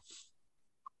 so.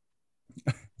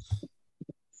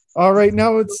 All right,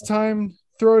 now it's time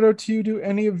throw it out to you. Do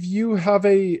any of you have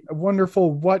a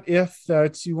wonderful what if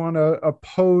that you want to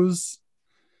oppose?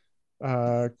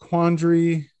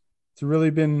 Quandary? It's really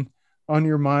been on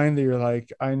your mind that you're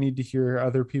like, I need to hear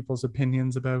other people's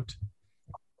opinions about?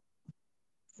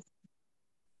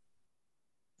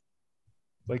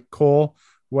 Like, Cole,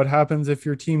 what happens if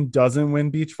your team doesn't win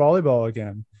beach volleyball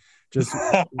again? Just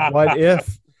what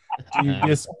if? Do you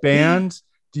disband?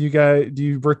 Do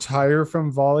you retire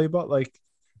from volleyball? Like,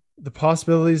 the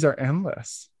possibilities are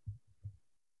endless.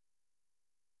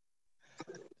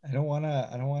 I don't want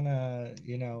to,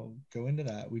 go into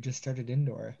that. We just started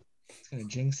indoor. It's going to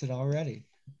jinx it already.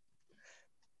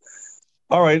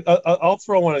 All right, I'll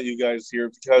throw one at you guys here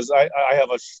because I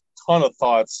have a ton of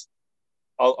thoughts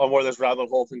on where this rabbit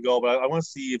hole can go, but I want to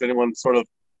see if anyone sort of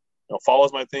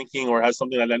follows my thinking or has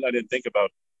something I didn't think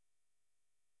about.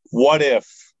 What if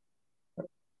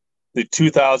the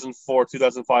 2004-2005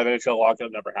 NHL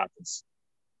lockout never happens?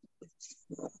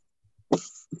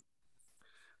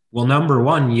 Well, number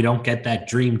one, you don't get that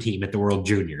dream team at the World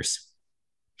Juniors.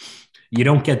 You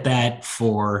don't get that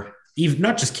for even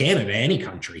not just Canada, any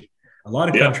country. A lot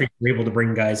of countries were able to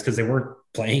bring guys because they weren't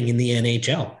playing in the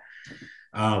NHL.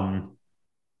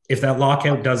 If that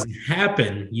lockout doesn't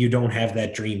happen, you don't have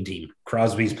that dream team.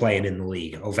 Crosby's playing in the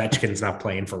league. Ovechkin's not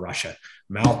playing for Russia.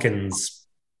 Malkin's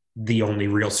the only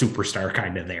real superstar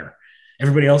kind of there.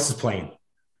 Everybody else is playing.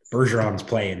 Bergeron's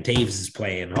playing. Taves is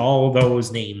playing. All those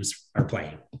names are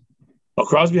playing. Well,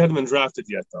 Crosby hadn't been drafted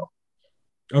yet, though.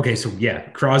 Okay, so yeah,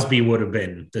 Crosby would have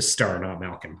been the star, not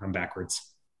Malkin. I'm backwards.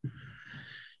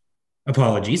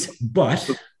 Apologies, but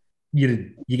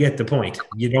you get the point.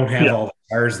 You don't have all the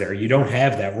stars there. You don't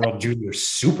have that World Junior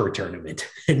Super Tournament,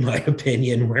 in my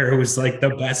opinion, where it was like the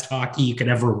best hockey you could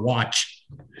ever watch.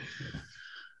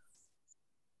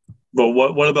 But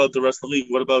what about the rest of the league?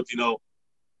 What about,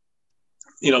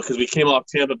 because we came off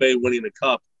Tampa Bay winning the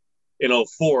Cup in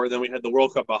 2004, then we had the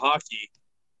World Cup of Hockey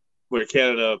where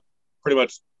Canada pretty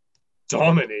much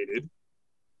dominated.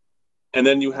 And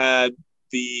then you had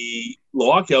the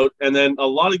lockout, and then a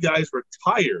lot of guys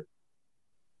retired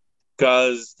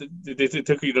because they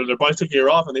took their bodies took a year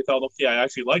off, and they felt, okay, I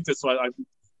actually like this, so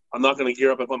I'm not going to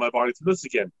gear up and put my body through this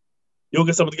again. You'll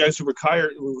get some of the guys who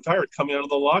retired coming out of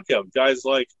the lockout. Guys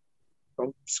like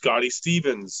Scotty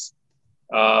Stevens.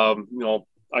 We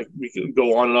can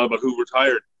go on and on about who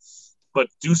retired, but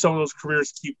do some of those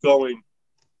careers keep going?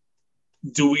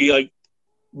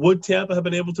 Would Tampa have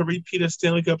been able to repeat as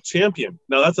Stanley Cup champion?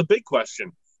 Now that's a big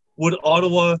question. Would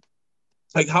Ottawa,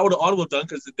 how would Ottawa have done?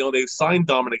 Because they signed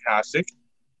Dominic Hasek.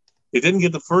 They didn't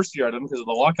get the first year out of him because of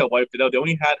the lockout wiped it out. They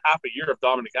only had half a year of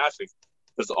Dominic Hasek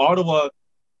because Ottawa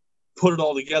put it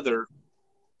all together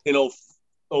in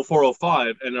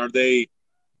 04-05, and are they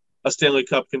a Stanley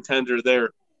Cup contender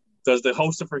there? Does the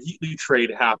Hossa for Heatley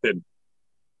trade happen?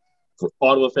 For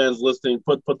Ottawa fans listening,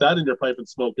 put that in your pipe and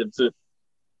smoke it.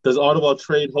 Does Ottawa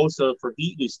trade Hossa for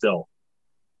Heatley still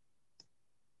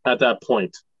at that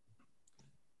point?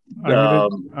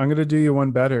 I'm gonna do you one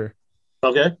better.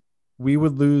 Okay. We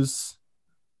would lose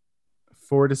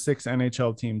 4 to 6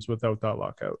 NHL teams without that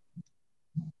lockout.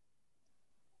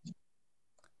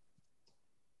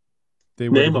 They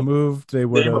would have moved. They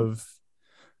would have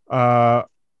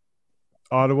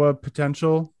Ottawa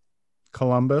potential,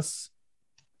 Columbus,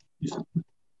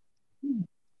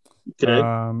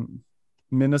 Okay.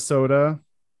 Minnesota,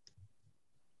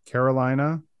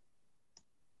 Carolina,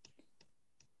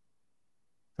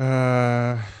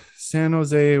 San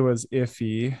Jose was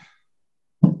iffy.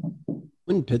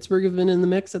 Wouldn't Pittsburgh have been in the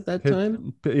mix at that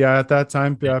time? Yeah, at that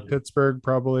time, Pittsburgh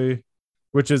probably,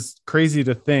 which is crazy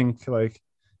to think like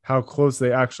how close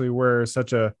they actually were.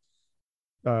 Such a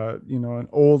an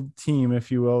old team,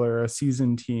 if you will, or a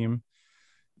seasoned team.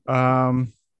 Florida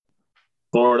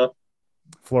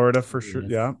for sure.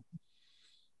 Yeah.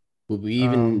 Would we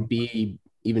even be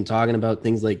talking about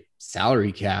things like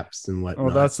salary caps and whatnot?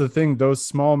 Well, that's the thing. Those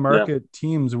small market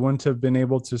teams wouldn't have been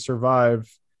able to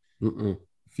survive a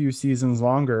few seasons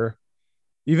longer.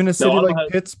 Even a city like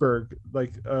Pittsburgh,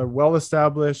 like a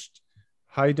well-established,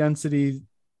 high-density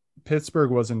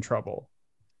Pittsburgh was in trouble.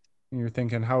 And you're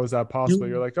thinking, how is that possible?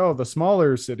 You're like, oh, the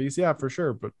smaller cities, yeah, for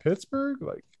sure. But Pittsburgh,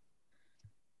 like...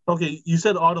 Okay, you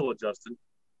said Ottawa, Justin.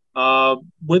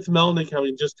 With Melnyk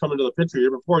having just come into the picture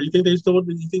year before, you think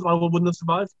Ottawa wouldn't have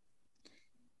survived?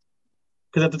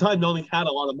 Because at the time, Melnyk had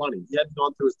a lot of money. He hadn't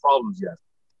gone through his problems yet.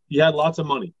 He had lots of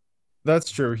money.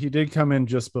 That's true. He did come in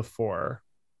just before.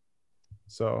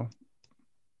 So...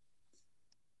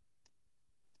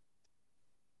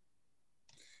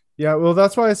 Yeah, well,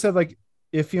 that's why I said like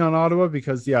iffy on Ottawa,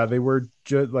 because they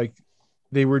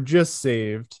were just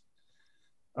saved.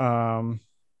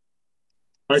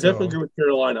 I definitely So, agree with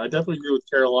Carolina. I definitely agree with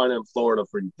Carolina and Florida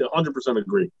for 100%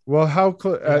 agree. well,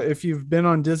 if you've been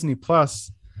on Disney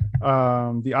Plus,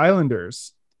 the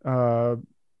Islanders,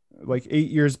 like 8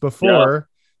 years Yeah. before,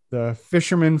 the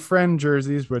Fisherman Friend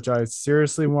jerseys, which I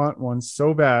seriously want one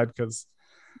so bad because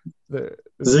the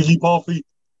Ziggy Palfy.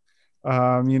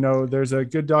 there's a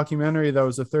good documentary that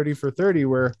was a 30 for 30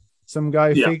 where some guy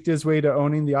Yeah. faked his way to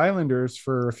owning the Islanders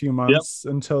for a few months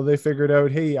until they figured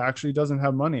out, hey, he actually doesn't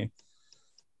have money.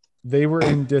 They were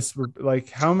in like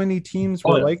how many teams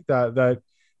were like that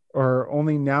are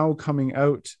only now coming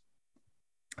out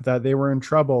that they were in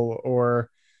trouble, or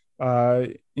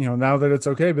now that it's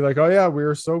okay, be like, oh yeah, we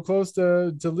were so close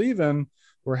to leaving.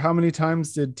 Or how many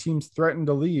times did teams threaten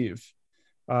to leave?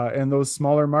 And those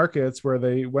smaller markets where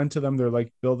they went to them, they're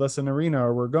like, build us an arena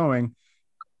or we're going.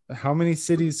 How many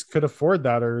cities could afford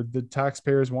that, or the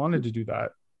taxpayers wanted to do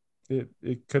that?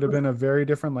 It could have been a very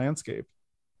different landscape.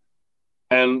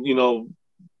 And,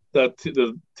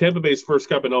 the Tampa Bay's first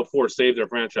cup in 04 saved their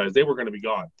franchise. They were going to be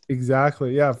gone.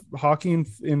 Exactly. Yeah. Hockey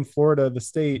in Florida, the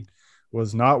state,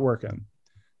 was not working.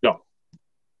 No.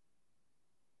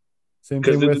 Same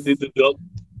thing with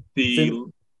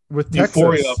with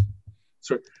Texas.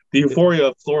 The euphoria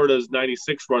of Florida's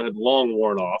 96 run had long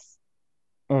worn off.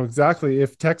 Oh, exactly.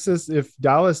 If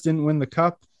Dallas didn't win the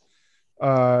cup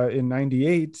in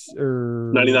 98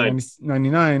 or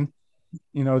 99,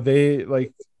 they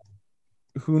like,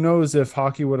 who knows if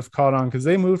hockey would have caught on, because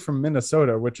they moved from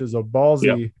Minnesota, which is a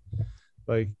ballsy,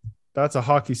 like that's a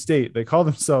hockey state. They call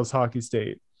themselves Hockey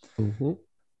State.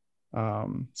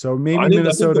 Mm-hmm. So maybe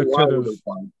Minnesota could have.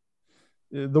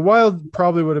 The Wild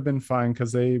probably would have been fine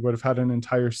because they would have had an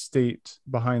entire state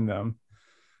behind them.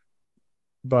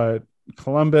 But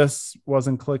Columbus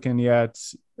wasn't clicking yet.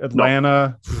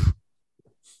 Atlanta.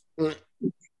 No.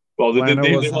 Well, they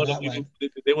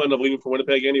wound up leaving for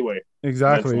Winnipeg anyway.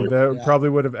 Exactly. That probably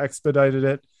would have expedited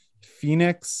it.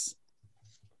 Phoenix,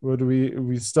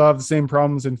 we still have the same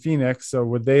problems in Phoenix, so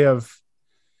would they have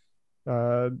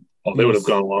they would have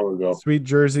gone long ago. Sweet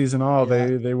jerseys and all,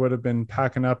 they would have been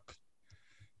packing up.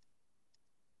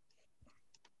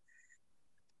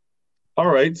 All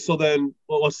right, so then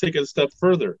let's take it a step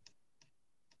further.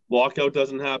 Lockout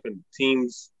doesn't happen.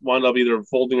 Teams wind up either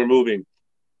folding or moving.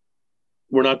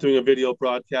 We're not doing a video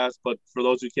broadcast, but for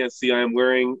those who can't see, I am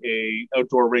wearing a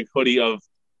outdoor rink hoodie of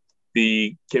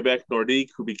the Quebec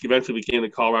Nordique, who eventually became the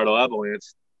Colorado Avalanche.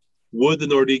 Would the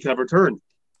Nordique have returned?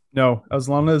 No, as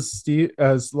long as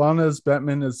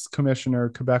Bettman is commissioner,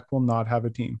 Quebec will not have a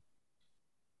team.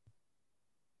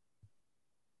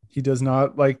 He does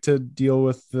not like to deal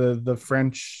with the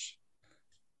French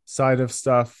side of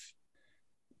stuff.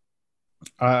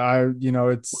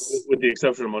 It's with the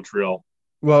exception of Montreal.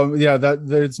 Well, yeah, that's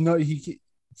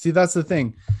the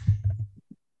thing.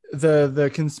 The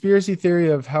conspiracy theory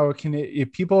of how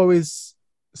if people always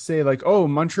say like, oh,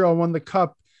 Montreal won the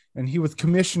cup and he was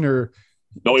commissioner.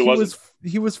 No, he wasn't.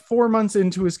 He was 4 months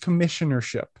into his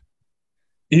commissionership.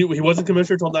 He wasn't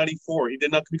commissioner until 94. He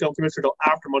did not become commissioner until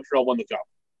after Montreal won the cup.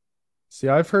 See,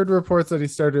 I've heard reports that he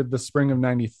started the spring of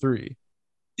 93.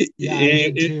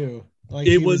 Too. Like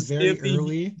it was very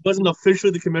early. He wasn't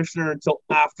officially the commissioner until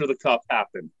after the cup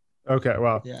happened. Okay,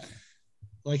 well, yeah,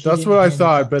 like that's what I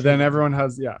thought. But then everyone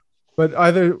has, But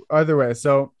either way,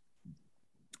 so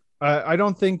I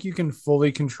don't think you can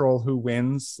fully control who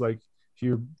wins. Like if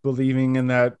you're believing in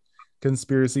that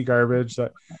conspiracy garbage,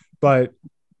 but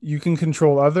you can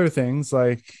control other things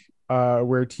like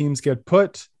where teams get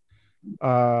put.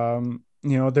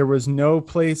 There was no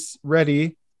place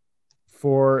ready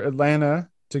for Atlanta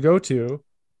to go to.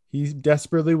 He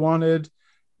desperately wanted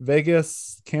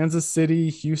Vegas, Kansas City,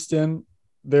 Houston.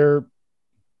 They're,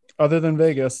 other than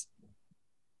Vegas,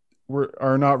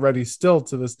 are not ready still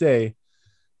to this day.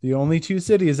 The only two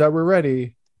cities that were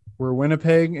ready were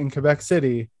Winnipeg and Quebec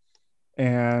City.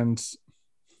 And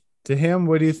to him,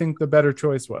 what do you think the better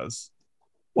choice was?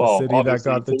 Well, the city that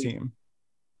got the team.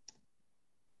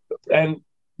 And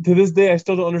to this day, I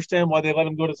still don't understand why they let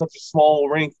him go to such a small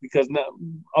rink, because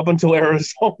up until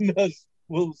Arizona's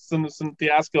Wilson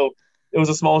fiasco, it was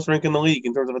the smallest rink in the league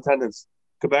in terms of attendance.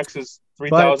 Quebec's is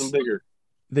 3,000 bigger.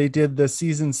 They did the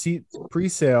season seat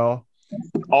pre-sale.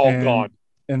 Gone.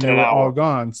 And they were all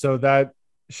gone. So that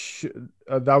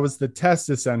was the test,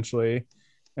 essentially.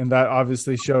 And that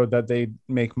obviously showed that they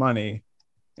make money.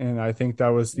 And I think that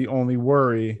was the only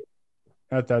worry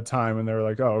at that time. And they were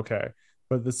like, oh, okay.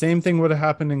 But the same thing would have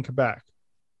happened in Quebec.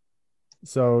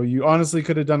 So you honestly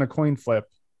could have done a coin flip.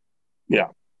 Yeah.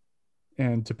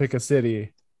 And to pick a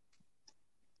city.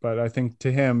 But I think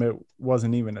to him, it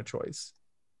wasn't even a choice.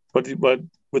 But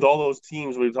with all those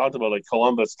teams we talked about, like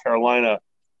Columbus, Carolina,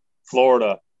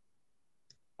 Florida,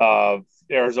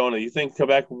 Arizona. You think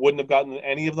Quebec wouldn't have gotten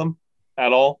any of them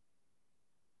at all?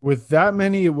 With that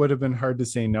many, it would have been hard to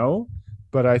say no,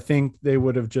 but I think they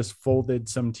would have just folded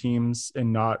some teams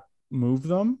and not moved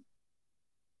them.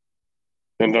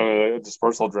 And done a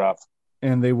dispersal draft.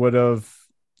 And they would have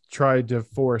tried to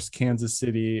force Kansas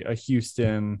City, a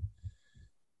Houston.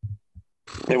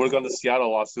 They would have gone to Seattle a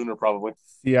lot sooner, probably.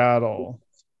 Seattle,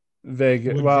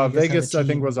 Vegas. Would Well, Vegas Vegas, have a I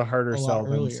think, team was a harder a lot sell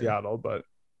than earlier? Seattle, but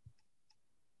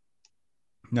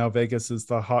now Vegas is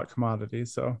the hot commodity.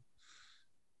 So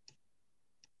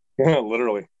Yeah,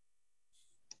 literally.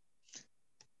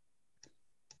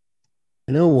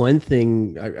 I know one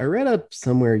thing I read up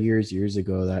somewhere years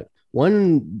ago that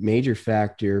one major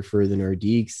factor for the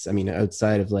Nordiques, I mean,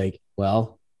 outside of like,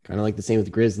 well, kind of like the same with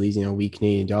the Grizzlies, you know, weak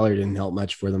Canadian dollar didn't help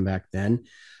much for them back then.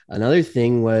 Another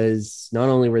thing was not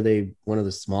only were they one of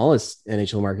the smallest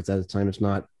NHL markets at the time, if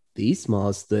not the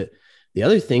smallest, the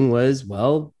other thing was,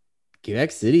 well,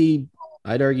 Quebec City,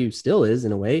 I'd argue still is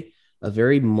in a way, a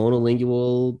very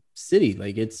monolingual city.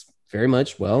 Like it's very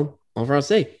much, well, en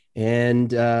français.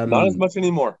 And Not as much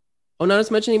anymore. oh, not as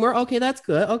much anymore. Okay, that's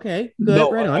good. Okay, good. No,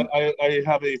 right on. I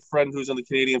have a friend who's on the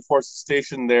Canadian Forces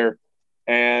station there,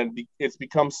 and it's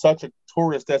become such a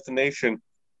tourist destination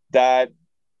that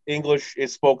English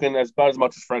is spoken about as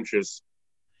much as French is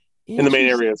in the main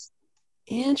areas.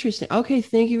 Interesting. Okay,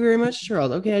 thank you very much,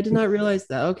 Charles. Okay, I did not realize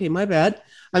that. Okay, my bad.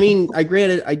 I mean, I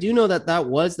do know that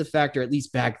was the factor, at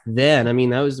least back then. I mean,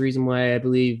 that was the reason why I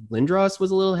believe Lindros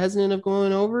was a little hesitant of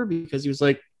going over, because he was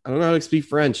like, I don't know how to speak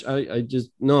French. I just,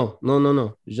 no.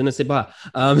 Je ne sais pas.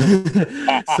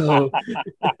 So,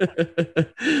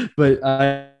 but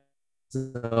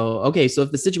so, okay. So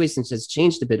if the situation has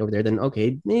changed a bit over there, then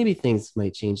okay, maybe things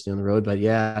might change down the road. But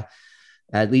yeah,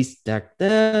 at least back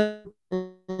then,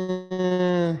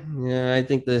 yeah, I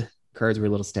think the cards were a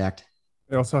little stacked.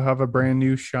 they also have a brand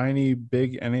new, shiny,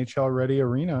 big NHL ready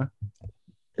arena.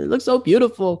 It looks so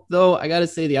beautiful, though. I gotta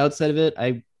say, the outside of it,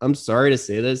 I'm sorry to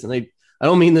say this, and I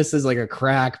don't mean this as like a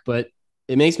crack, but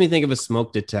it makes me think of a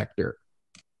smoke detector.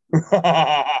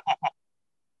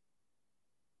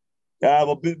 Yeah,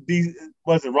 well,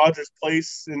 was it Rogers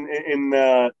Place in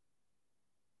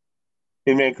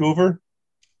Vancouver?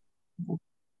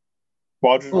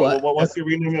 Rogers, what's the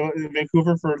arena in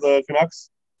Vancouver for the Canucks?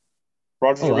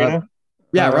 Rogers Arena.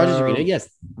 Yeah, Rogers Arena. Yes.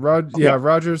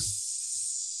 Rogers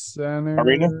Center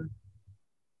Arena.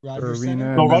 Rogers Arena.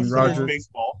 Center? No, And then Rogers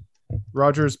baseball.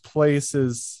 Rogers Place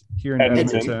is here in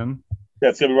Edmonton. Edmonton. Yeah,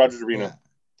 it's gonna be Rogers Arena. Yeah.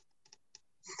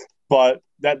 But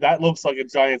that looks like a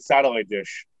giant satellite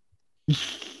dish.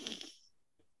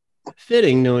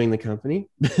 Fitting, knowing the company.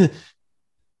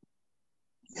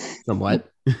 Somewhat.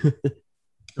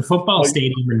 The football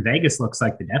stadium in Vegas looks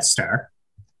like the Death Star.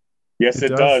 Yes, it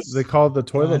does. They call it the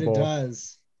toilet God, it bowl.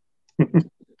 does.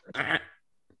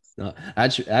 No,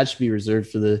 that should be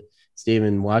reserved for the stadium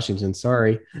in Washington.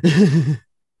 Sorry.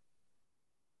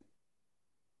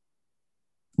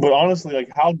 But honestly, like,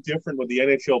 how different would the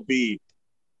NHL be?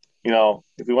 You know,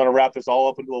 if we want to wrap this all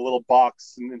up into a little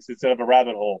box instead of a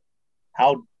rabbit hole,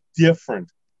 how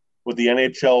different would the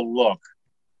NHL look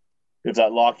if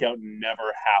that lockout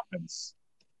never happens?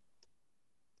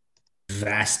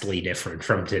 Vastly different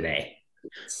from today.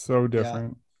 So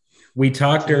different. We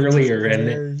talked earlier, and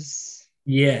Players.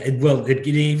 it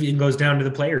even goes down to the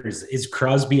players. Is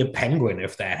Crosby a Penguin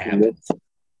if that happens?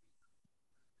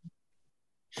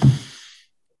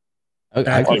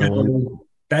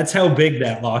 That's how big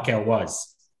that lockout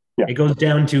was. Yeah. It goes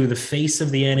down to the face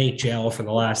of the NHL for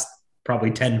the last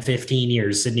probably 10, 15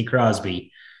 years, Sidney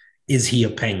Crosby. Is he a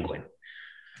Penguin?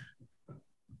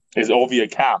 Is Ovi a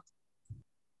Cap?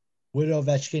 Would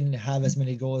Ovechkin have as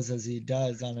many goals as he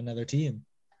does on another team?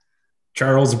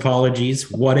 Charles, apologies.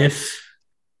 What if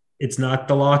it's not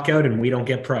the lockout and we don't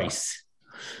get Price?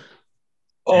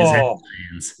 Oh,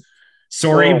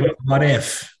 Sorry, but what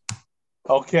if?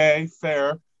 okay,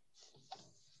 fair.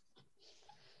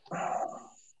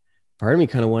 Part of me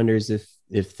kind of wonders if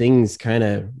things kind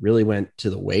of really went to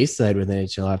the wayside with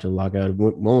NHL after the lockout. It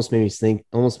almost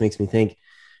makes me think,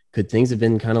 could things have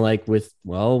been kind of like with,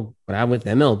 well, what happened with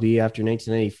MLB after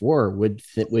 1994?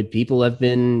 Would people have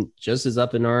been just as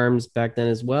up in arms back then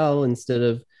as well, instead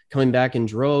of coming back in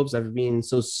droves after being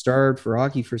so starved for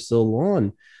hockey for so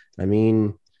long? I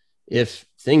mean, if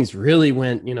things really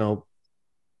went,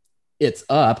 it's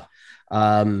up.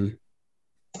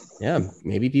 Yeah,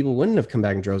 maybe people wouldn't have come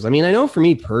back in droves. I mean, I know for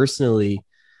me personally,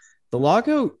 the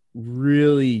lockout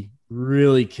really,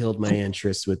 really killed my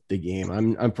interest with the game.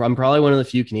 I'm probably one of the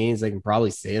few Canadians that can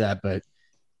probably say that, but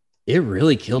it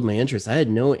really killed my interest. I had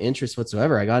no interest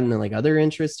whatsoever. I got into like other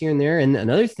interests here and there. And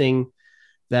another thing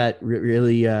that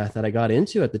really that I got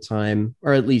into at the time,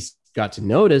 or at least got to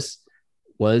notice,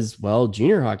 was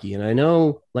junior hockey. And I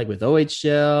know like with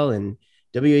OHL and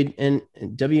WHL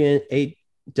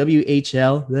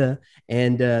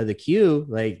and the Q,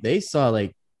 like they saw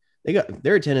like they got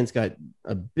their attendance got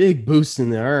a big boost in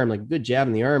the arm, like a good jab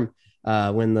in the arm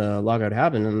when the lockout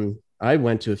happened. And I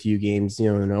went to a few games, in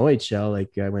OHL.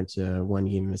 Like I went to one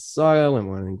game in Mississauga, went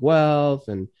one in Guelph,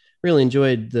 and really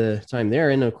enjoyed the time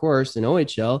there. And of course, in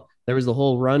OHL, there was the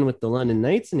whole run with the London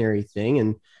Knights and everything.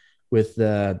 And with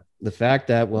the fact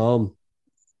that,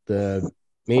 the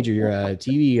major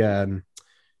TV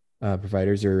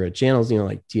providers or channels,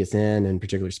 like TSN and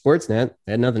particularly Sportsnet,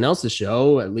 they had nothing else to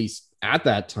show, at least at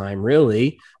that time,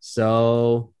 really.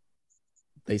 So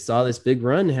they saw this big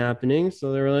run happening.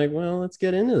 So they were like, well, let's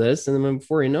get into this. And then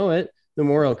before you know it, the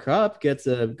Memorial Cup gets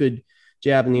a good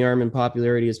jab in the arm and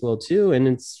popularity as well, too. And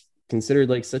it's considered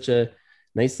like such a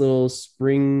nice little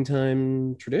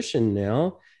springtime tradition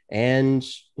now. And,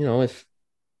 if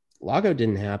lockout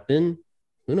didn't happen,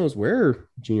 who knows where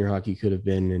junior hockey could have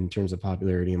been in terms of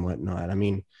popularity and whatnot. I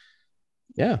mean,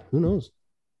 yeah, who knows?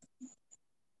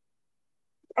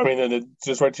 I mean, and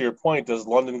just right to your point, does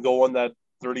London go on that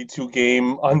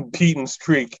 32-game unbeaten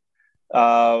streak?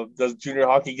 Does junior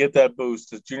hockey get that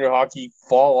boost? Does junior hockey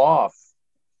fall off?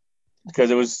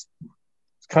 Because it was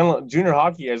kind of junior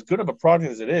hockey, as good of a product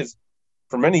as it is,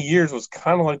 for many years was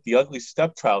kind of like the ugly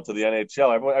stepchild to the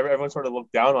NHL. Everyone sort of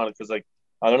looked down on it because, like,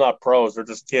 they're not pros, they're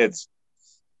just kids.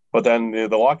 But then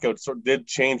the lockout sort of did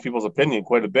change people's opinion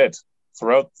quite a bit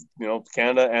throughout,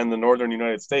 Canada and the northern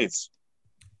United States.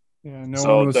 Yeah,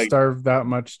 no one was starved that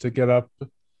much to get up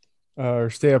or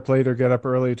stay up late or get up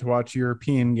early to watch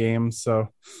European games. So,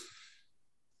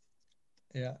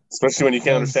 yeah, especially when you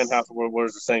can't understand half of what they're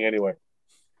saying anyway.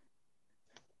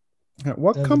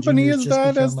 What Then the company juniors is just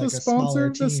that become as the like a sponsor smaller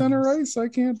of the center teams. ice? I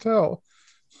can't tell.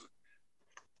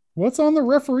 What's on the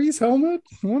referee's helmet?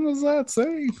 What does that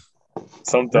say?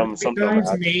 Some dumb Guy's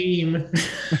hat. name.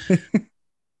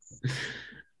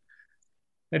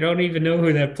 I don't even know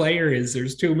who that player is.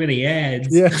 There's too many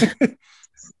ads. Yeah.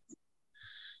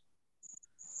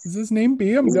 Is his name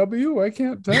BMW? I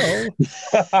can't tell.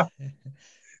 Is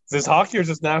this hockey or is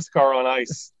this NASCAR on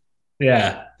ice?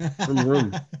 Yeah.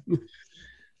 Room.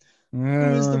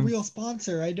 Who is the real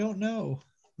sponsor? I don't know.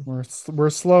 We're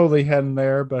slowly heading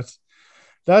there, but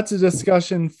that's a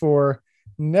discussion for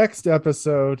next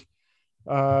episode.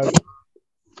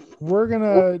 We're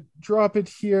gonna drop it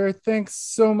here. Thanks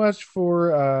so much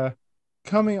for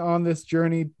coming on this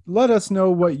journey. Let us know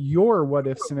what your what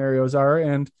if scenarios are,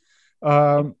 and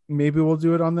maybe we'll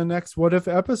do it on the next what if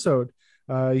episode.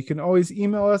 You can always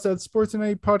email us at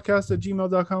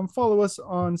sportsunitedpodcast@gmail.com. Follow us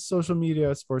on social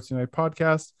media at Sports United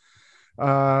Podcast.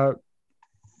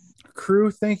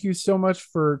 Crew, thank you so much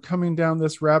for coming down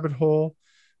this rabbit hole,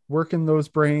 working those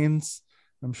brains.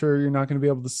 I'm sure you're not going to be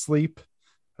able to sleep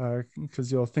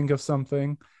because you'll think of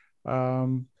something.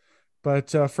 But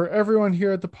for everyone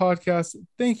here at the podcast,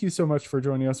 thank you so much for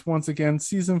joining us once again.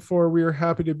 Season 4, we are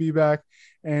happy to be back,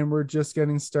 and we're just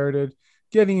getting started,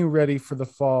 getting you ready for the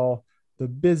fall, the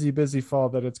busy fall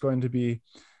that it's going to be.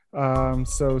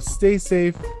 So stay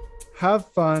safe, have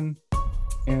fun,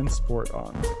 and sport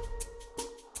on.